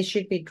 This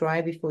should be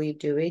dry before you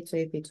do it. So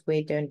if it's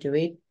wet, don't do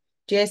it.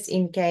 Just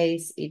in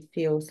case it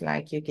feels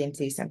like you can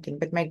see something.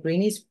 But my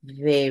green is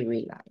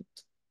very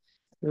light.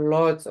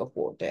 Lots of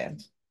water.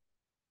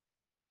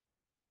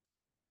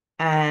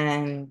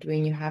 And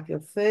when you have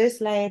your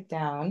first layer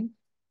down,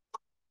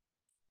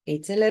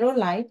 it's a little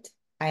light.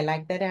 I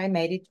like that I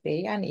made it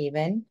very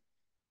uneven.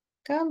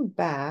 Come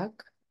back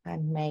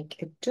and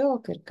make a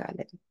darker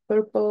color.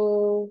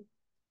 Purple,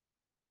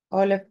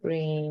 olive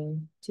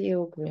green,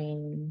 teal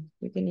green.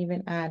 You can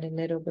even add a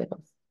little bit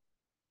of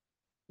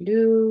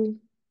blue,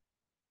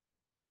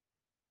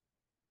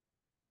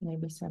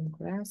 maybe some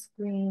grass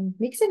green.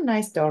 Mix a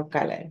nice dark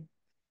color.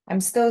 I'm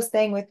still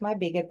staying with my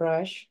bigger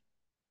brush.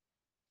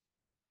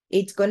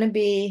 It's going to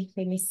be,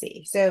 let me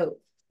see. So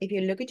if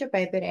you look at your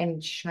paper and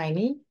it's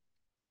shiny,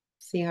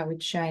 see how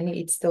it's shiny?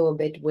 It's still a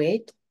bit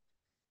wet.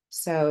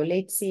 So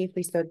let's see if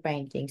we start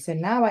painting. So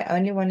now I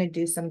only want to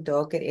do some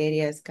darker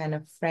areas, kind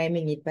of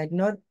framing it, but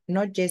not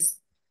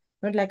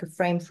like a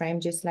frame,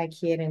 just like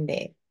here and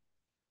there.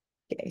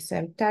 Okay, so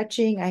I'm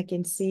touching. I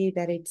can see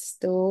that it's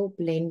still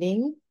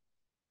blending,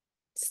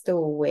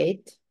 still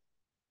wet.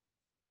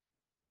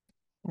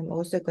 I'm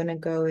also going to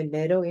go a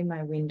little in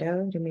my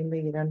window. Remember,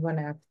 you don't want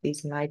to have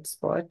these light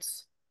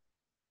spots.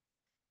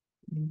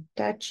 I'm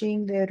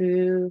touching the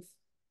roof.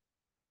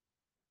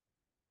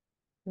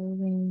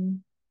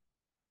 Going,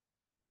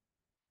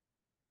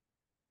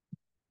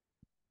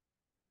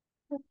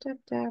 tap, tap,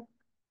 tap.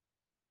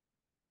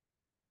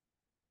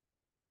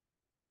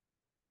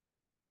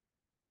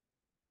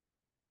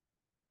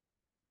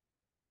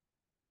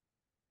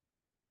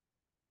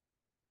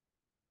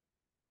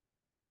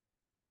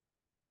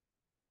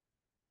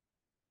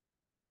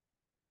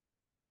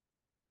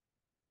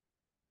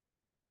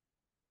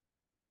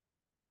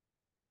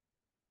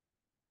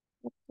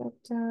 Tap,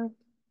 tap.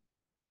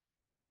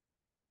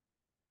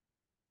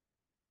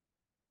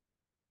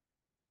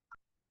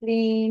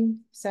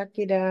 Clean, suck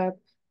it up.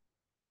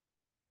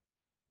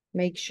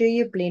 Make sure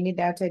you blend it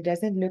out so it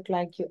doesn't look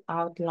like you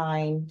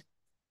outlined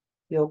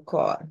your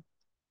car.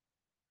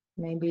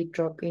 Maybe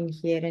drop in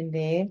here and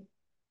there.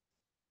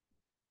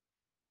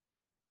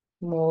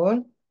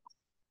 More.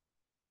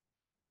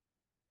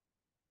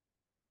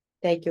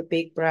 Take your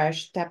big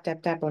brush, tap,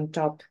 tap, tap on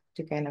top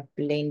to kind of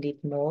blend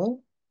it more.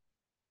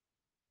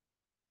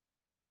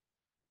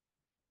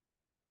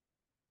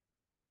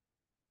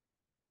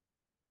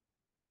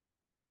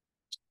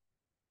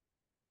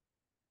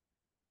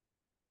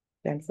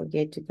 Don't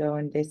forget to go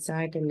on this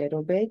side a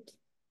little bit.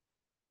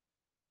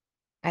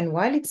 And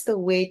while it's still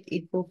wet,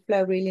 it will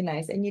flow really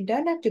nice. And you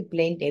don't have to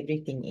blend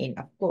everything in,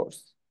 of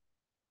course.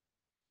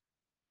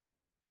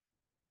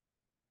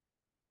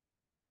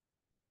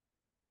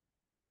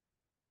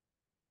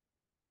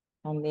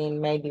 And then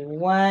maybe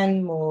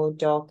one more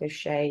darker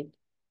shade.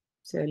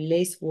 So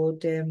less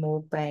water,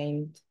 more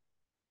paint.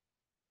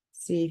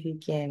 See if you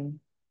can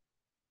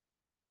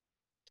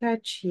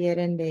touch here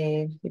and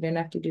there. You don't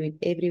have to do it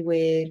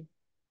everywhere.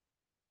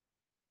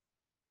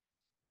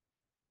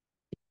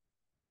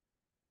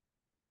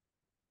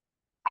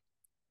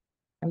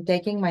 I'm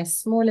taking my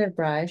smaller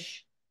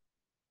brush.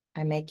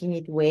 I'm making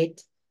it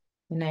wet.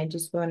 And I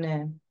just want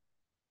to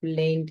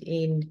blend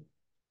in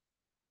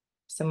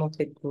some of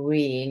the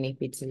green if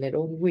it's a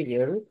little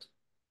weird.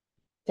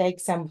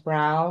 Take some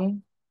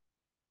brown,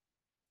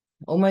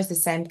 almost the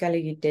same color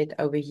you did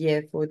over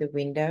here for the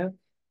window.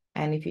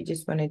 And if you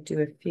just want to do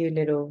a few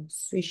little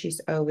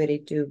swishes over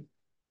it to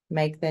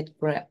make that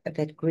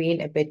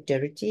green a bit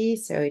dirty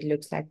so it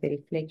looks like the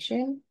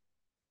reflection.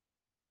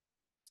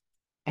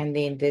 And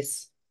then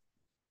this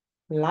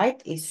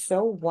light is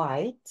so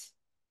white,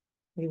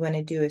 we want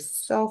to do a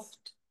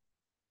soft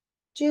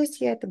just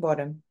here at the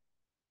bottom.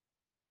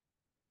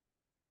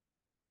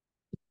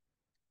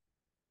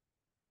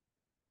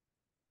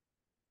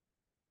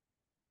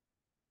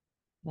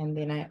 And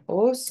then I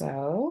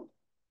also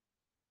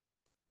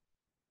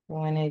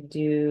want to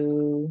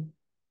do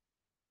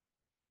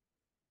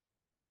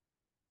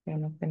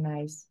kind of a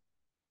nice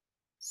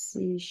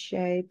C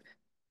shape.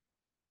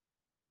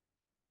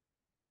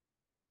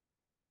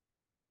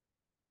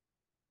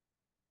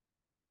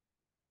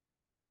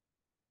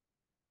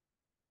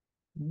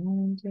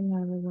 And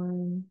another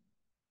one.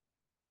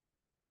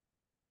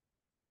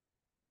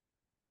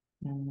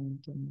 And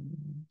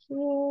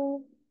here.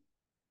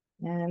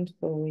 And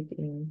fold it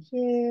in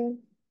here.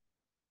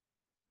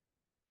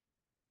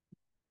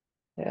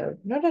 So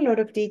not a lot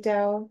of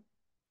detail.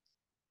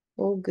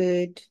 All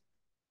good.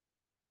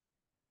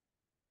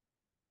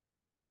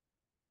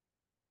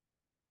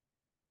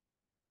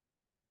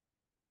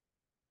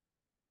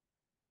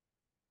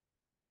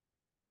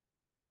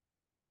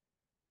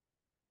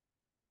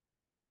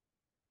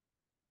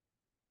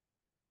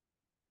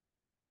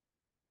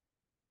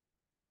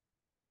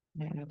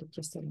 And I'll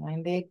just a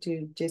line there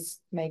to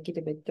just make it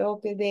a bit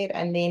darker there.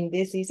 And then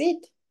this is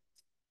it.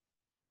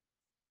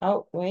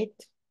 Oh,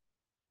 wait.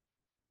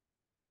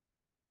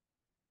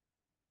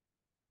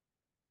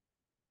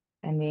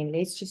 And then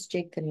let's just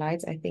check the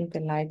lights. I think the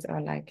lights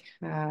are like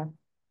half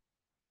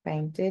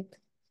painted.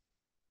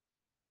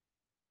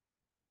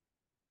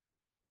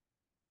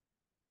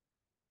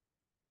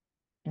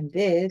 And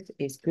this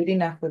is good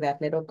enough for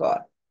that little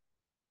car.